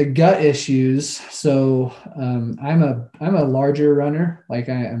then the gut issues. So I'm a larger runner. Like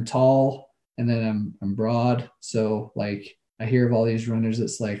I'm tall, and then I'm broad. So like I hear of all these runners.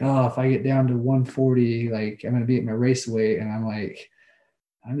 It's like, oh, if I get down to 140, like I'm gonna be at my race weight, and I'm like,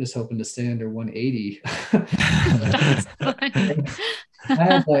 I'm just hoping to stay under 180. That's fun.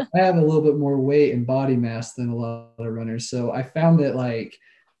 I have a little bit more weight and body mass than a lot of runners. So I found that like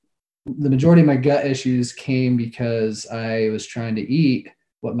the majority of my gut issues came because I was trying to eat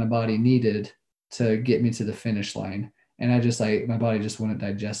what my body needed to get me to the finish line. And I just like, my body just wouldn't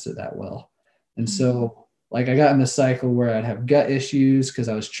digest it that well. And so like I got in this cycle where I'd have gut issues because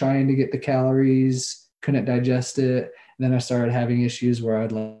I was trying to get the calories, couldn't digest it. And then I started having issues where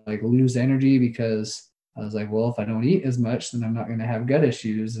I'd like lose energy because I was like, well, if I don't eat as much, then I'm not going to have gut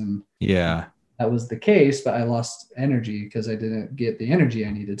issues. And Yeah. that was the case, but I lost energy because I didn't get the energy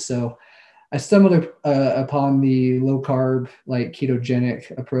I needed. So I stumbled upon the low carb, like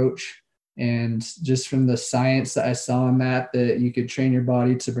ketogenic approach. And just from the science that I saw in that you could train your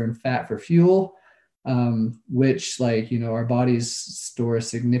body to burn fat for fuel, which like, you know, our bodies store a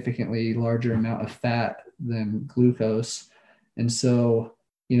significantly larger amount of fat than glucose. And so,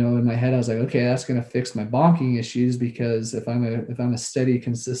 you know, in my head, I was like, okay, that's going to fix my bonking issues because if I'm a steady,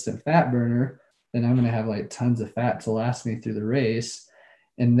 consistent fat burner, then I'm going to have like tons of fat to last me through the race.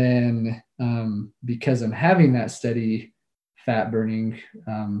 And then because I'm having that steady fat burning,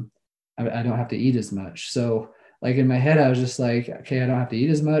 I don't have to eat as much. So like in my head, I was just like, okay, I don't have to eat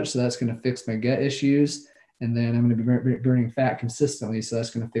as much. So that's going to fix my gut issues. And then I'm going to be burning fat consistently. So that's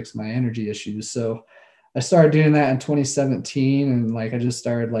going to fix my energy issues. So I started doing that in 2017. And like, I just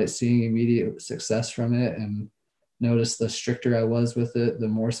started like seeing immediate success from it, and noticed the stricter I was with it, the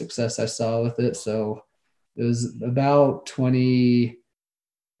more success I saw with it. So it was about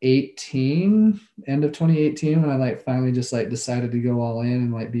 2018, end of 2018, when I like finally just like decided to go all in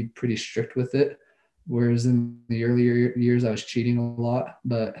and like be pretty strict with it. Whereas in the earlier years, I was cheating a lot.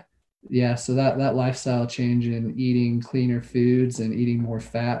 But yeah, so that lifestyle change in eating cleaner foods and eating more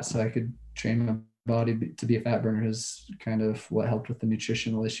fat so I could train my body to be a fat burner is kind of what helped with the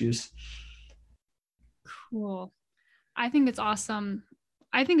nutritional issues. Cool. I think it's awesome.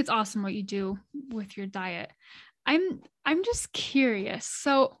 I think it's awesome what you do with your diet. I'm just curious.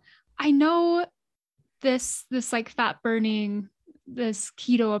 So I know this like fat burning, this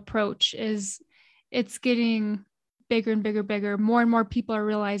keto approach it's getting bigger and bigger. More and more people are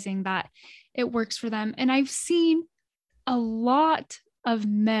realizing that it works for them. And I've seen a lot of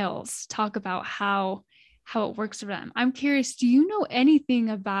males talk about how it works for them. I'm curious, do you know anything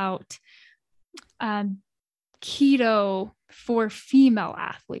about keto for female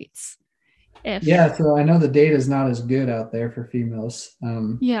athletes? Yeah, so I know the data is not as good out there for females.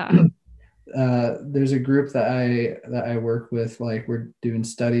 There's a group that I work with, like we're doing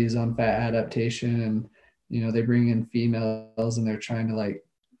studies on fat adaptation, and you know they bring in females and they're trying to like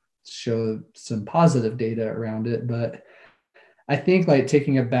show some positive data around it. But I think like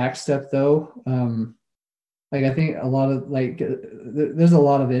taking a back step though, like I think a lot of like there's a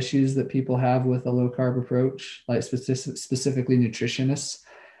lot of issues that people have with a low carb approach, like specifically nutritionists.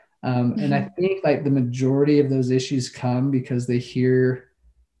 And I think like the majority of those issues come because they hear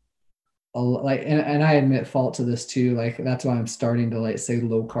and I admit fault to this too. Like that's why I'm starting to like say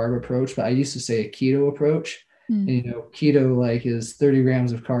low carb approach, but I used to say a keto approach. And, you know, keto like is 30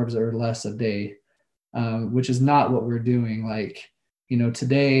 grams of carbs or less a day, which is not what we're doing. Like, you know,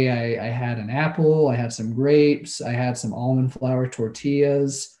 today I had an apple, I had some grapes, I had some almond flour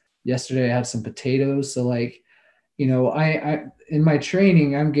tortillas. Yesterday I had some potatoes. So like, you know, I in my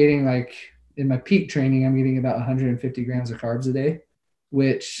training, I'm getting like in my peak training, I'm getting about 150 grams of carbs a day,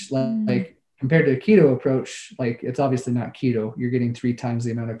 which like compared to a keto approach, like it's obviously not keto. You're getting 3 times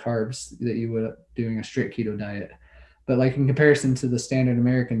the amount of carbs that you would doing a strict keto diet. But like in comparison to the standard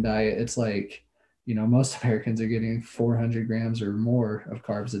American diet, it's like, most Americans are getting 400 grams or more of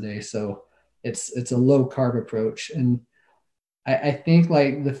carbs a day. So it's a low carb approach. And I think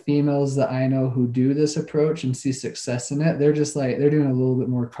like the females that I know who do this approach and see success in it, they're just like, they're doing a little bit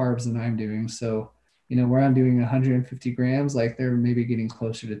more carbs than I'm doing. So, where I'm doing 150 grams, like they're maybe getting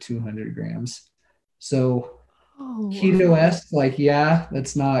closer to 200 grams. So keto-esque, like, yeah,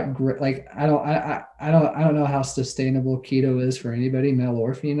 that's not great. Like, I don't know how sustainable keto is for anybody, male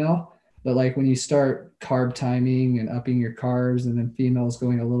or female. But like when you start carb timing and upping your carbs, and then females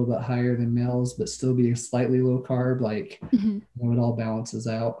going a little bit higher than males, but still being slightly low carb, like it all balances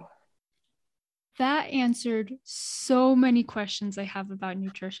out. That answered so many questions I have about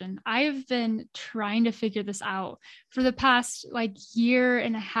nutrition. I have been trying to figure this out for the past like year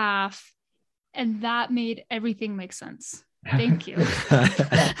and a half, and that made everything make sense. Thank you.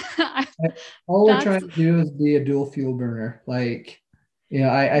 All we're trying to do is be a dual fuel burner. Like,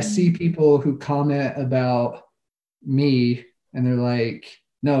 I see people who comment about me and they're like,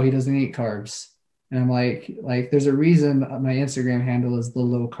 no, he doesn't eat carbs. And I'm like, there's a reason my Instagram handle is the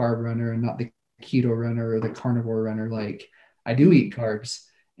low carb runner and not the keto runner or the carnivore runner. Like, I do eat carbs,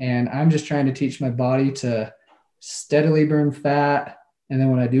 and I'm just trying to teach my body to steadily burn fat. And then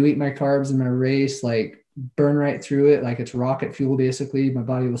when I do eat my carbs in my race, like burn right through it. Like it's rocket fuel, basically. My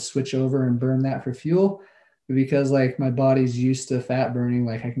body will switch over and burn that for fuel. Because like my body's used to fat burning,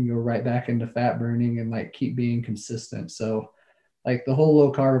 like I can go right back into fat burning and like keep being consistent. So like the whole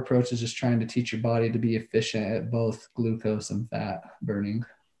low carb approach is just trying to teach your body to be efficient at both glucose and fat burning.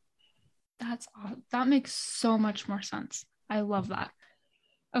 That makes so much more sense. I love that.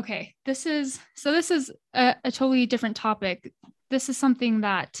 Okay. This is a totally different topic. This is something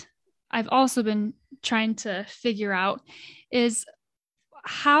that I've also been trying to figure out is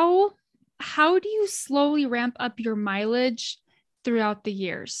how do you slowly ramp up your mileage throughout the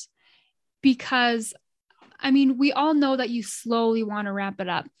years? Because I mean, we all know that you slowly want to ramp it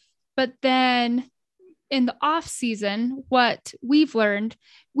up, but then in the off season, what we've learned,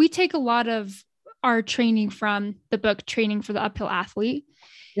 we take a lot of our training from the book, Training for the Uphill Athlete.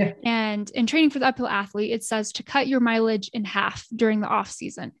 Yeah. And in Training for the Uphill Athlete, it says to cut your mileage in half during the off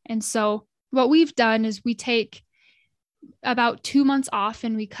season. And so what we've done is we take about 2 months off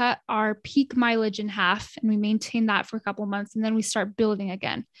and we cut our peak mileage in half, and we maintain that for a couple of months, and then we start building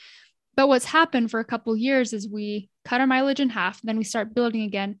again. But what's happened for a couple of years is we cut our mileage in half, then we start building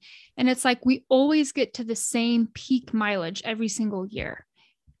again. And it's like, we always get to the same peak mileage every single year.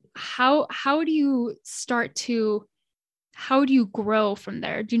 How do you grow from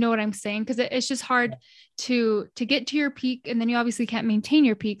there? Do you know what I'm saying? Because it's just hard to get to your peak, and then you obviously can't maintain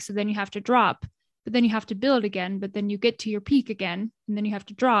your peak. So then you have to drop, but then you have to build again, but then you get to your peak again, and then you have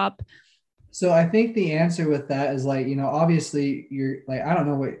to drop. So I think the answer with that is like, obviously you're like, I don't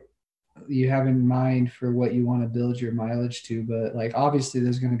know what you have in mind for what you want to build your mileage to, but like, obviously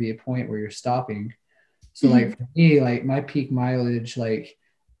there's going to be a point where you're stopping. So like for me, like my peak mileage, like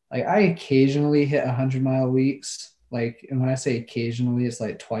I occasionally hit 100-mile weeks. Like, and when I say occasionally, it's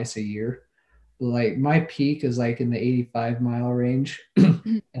like twice a year. Like my peak is like in the 85-mile range,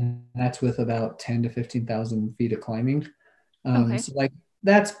 and that's with about 10 to 15,000 feet of climbing. Okay. So like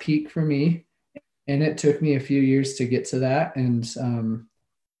that's peak for me, and it took me a few years to get to that. And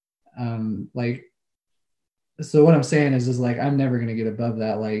like, so what I'm saying is like I'm never going to get above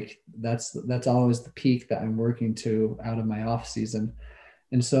that. Like that's always the peak that I'm working to out of my off season.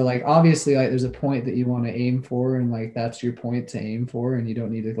 And so like, obviously like there's a point that you want to aim for, and like, that's your point to aim for, and you don't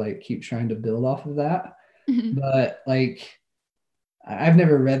need to like keep trying to build off of that. But like, I've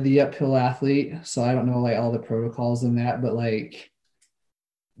never read the Uphill Athlete, so I don't know like all the protocols in that, but like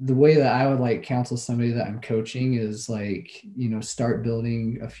the way that I would like counsel somebody that I'm coaching is like, start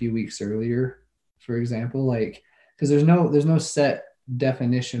building a few weeks earlier, for example, like, cause there's no set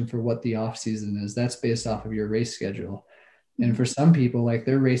definition for what the off season is. That's based off of your race schedule. And for some people, like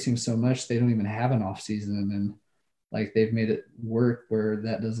they're racing so much, they don't even have an off season. And then like they've made it work where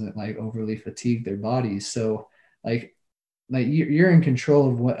that doesn't like overly fatigue their bodies. So like you're in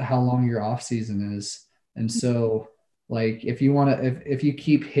control of how long your off season is. And so like, if you want to, if you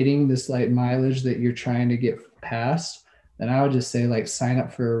keep hitting this like mileage that you're trying to get past, then I would just say like sign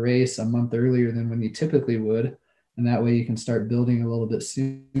up for a race a month earlier than when you typically would. And that way you can start building a little bit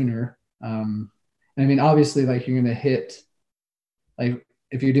sooner. I mean, obviously like you're going to hit, like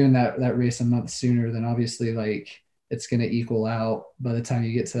if you're doing that race a month sooner, then obviously like it's going to equal out by the time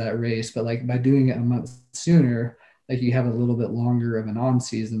you get to that race. But like by doing it a month sooner, like you have a little bit longer of an on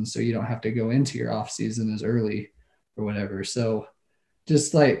season, so you don't have to go into your off season as early or whatever. So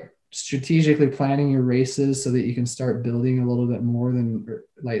just like strategically planning your races so that you can start building a little bit more than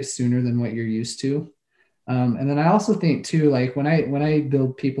like sooner than what you're used to. And then I also think too, like when I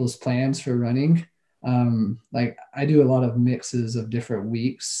build people's plans for running, like I do a lot of mixes of different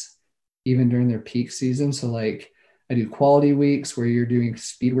weeks, even during their peak season. So like I do quality weeks where you're doing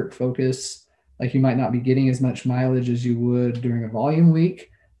speed work focus. Like you might not be getting as much mileage as you would during a volume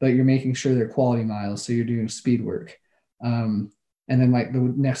week, but you're making sure they're quality miles. So you're doing speed work. And then like the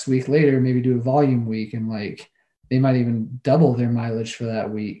next week later, maybe do a volume week, and like they might even double their mileage for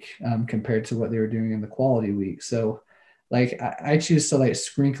that week compared to what they were doing in the quality week. So like I choose to like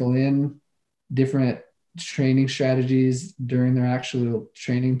sprinkle in different training strategies during their actual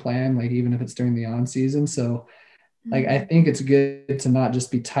training plan, like even if it's during the on season. So like I think it's good to not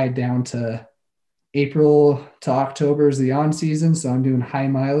just be tied down to April to October is the on season. So I'm doing high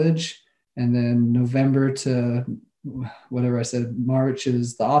mileage, and then November to whatever I said, March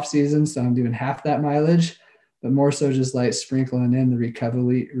is the off season. So I'm doing half that mileage, but more so just like sprinkling in the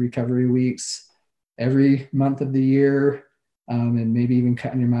recovery weeks every month of the year. And maybe even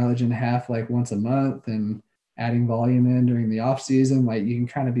cutting your mileage in half, like once a month, and adding volume in during the off season. Like you can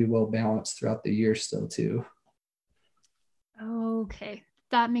kind of be well balanced throughout the year still too. Okay.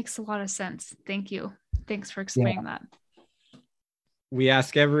 That makes a lot of sense. Thank you. Thanks for explaining that. We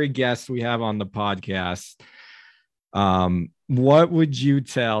ask every guest we have on the podcast, what would you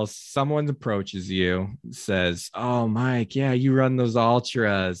tell someone approaches you, says, "Oh, Mike, yeah, you run those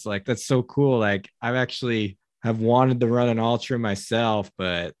ultras. Like, that's so cool. Like, I've actually have wanted to run an ultra myself,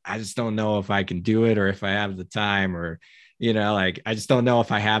 but I just don't know if I can do it or if I have the time, or, like, I just don't know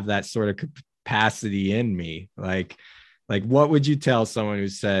if I have that sort of capacity in me." Like, what would you tell someone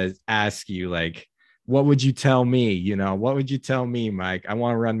who ask you, like, what would you tell me? What would you tell me, Mike? I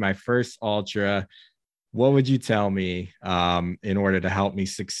want to run my first ultra. What would you tell me in order to help me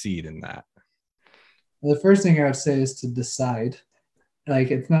succeed in that? The first thing I would say is to decide.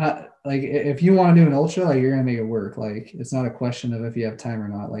 Like, it's not like if you want to do an ultra, like you're going to make it work. Like, it's not a question of if you have time or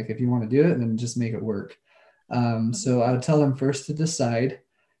not. Like, if you want to do it, then just make it work. So I would tell them first to decide.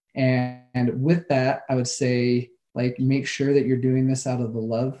 And with that, I would say, like, make sure that you're doing this out of the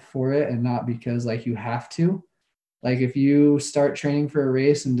love for it and not because like you have to. Like, if you start training for a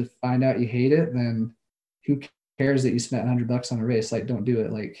race and to find out you hate it, then who cares that you spent $100 on a race? Like, don't do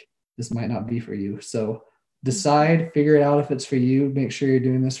it. Like, this might not be for you. So decide, figure it out if it's for you. Make sure you're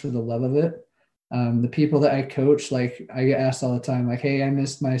doing this for the love of it. The people that I coach, like I get asked all the time, like, "Hey, I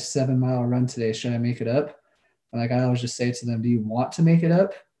missed my 7-mile run today. Should I make it up?" And like I always just say to them, "Do you want to make it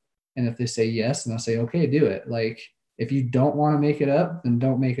up?" And if they say yes, then I'll say, "Okay, do it." Like, if you don't want to make it up, then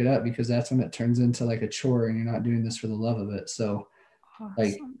don't make it up, because that's when it turns into like a chore and you're not doing this for the love of it. So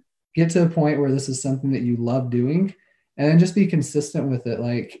like get to a point where this is something that you love doing, and then just be consistent with it.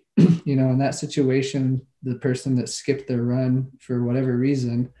 Like, in that situation, the person that skipped their run for whatever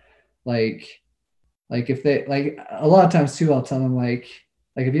reason, like if they, like, a lot of times too, I'll tell them like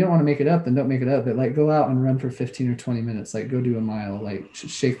if you don't want to make it up, then don't make it up, but like go out and run for 15 or 20 minutes, like go do a mile, like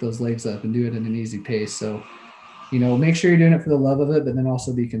shake those legs up and do it at an easy pace. So, make sure you're doing it for the love of it, but then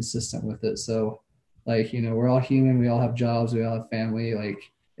also be consistent with it. So like, we're all human. We all have jobs. We all have family. Like,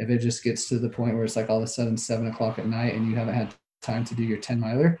 if it just gets to the point where it's like all of a sudden 7 o'clock at night and you haven't had time to do your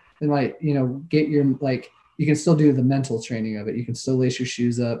 10-miler, then like, get your, like, you can still do the mental training of it. You can still lace your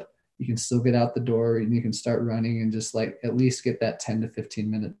shoes up. You can still get out the door and you can start running and just like at least get that 10 to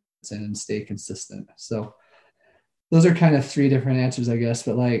 15 minutes in and stay consistent. So those are kind of 3 different answers, I guess,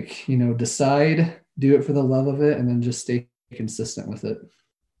 but like, decide, do it for the love of it, and then just stay consistent with it.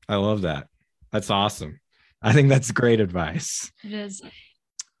 I love that. That's awesome. I think that's great advice. It is.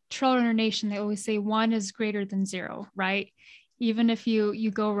 Trail Runner Nation, they always say 1 is greater than 0, right? Even if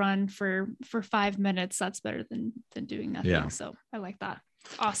you go run for 5 minutes, that's better than doing nothing. Yeah. So I like that.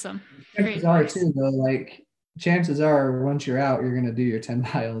 Awesome. Chances are too, though, like chances are once you're out, you're going to do your 10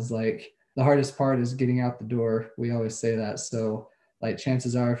 miles. Like, the hardest part is getting out the door. We always say that. So like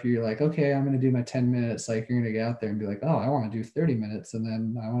chances are, if you're like, okay, I'm going to do my 10 minutes, like you're going to get out there and be like, oh, I want to do 30 minutes. And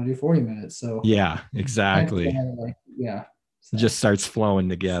then I want to do 40 minutes. So yeah, exactly. Like, yeah. So. It just starts flowing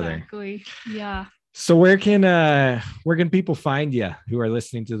together. Exactly. Yeah. So where can people find you who are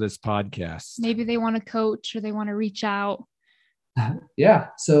listening to this podcast? Maybe they want to coach or they want to reach out. Yeah.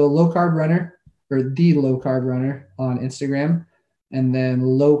 So Low Carb Runner, or The Low Carb Runner on Instagram, and then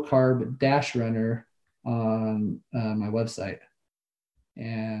Low Carb Dash Runner on my website.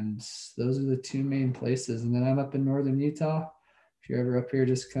 And those are the 2 main places. And then I'm up in northern Utah. If you're ever up here,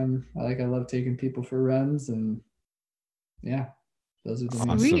 just come. I love taking people for runs, and yeah, those are the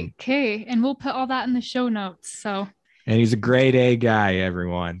Awesome. Sweet. Okay. And we'll put all that in the show notes. So, And he's a grade A guy,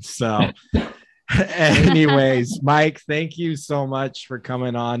 everyone. So anyways, Mike, thank you so much for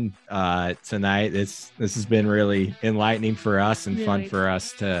coming on tonight. This has been really enlightening for us and fun for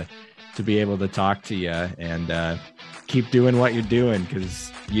us to be able to talk to you and keep doing what you're doing,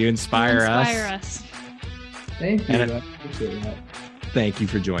 because you inspire us. Thank you. I appreciate that. Thank you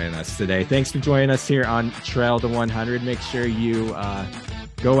for joining us today. Thanks for joining us here on Trail to 100. Make sure you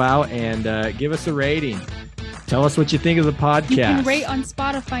go out and give us a rating. Tell us what you think of the podcast. You can rate on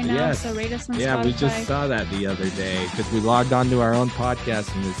Spotify now, Yes. so rate us on Spotify. Yeah, we just saw that the other day because we logged onto our own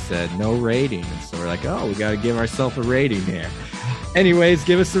podcast and it said no rating. And so we're like, oh, we got to give ourselves a rating here. Anyways,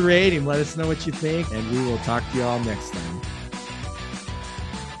 give us a rating. Let us know what you think, and we will talk to you all next time.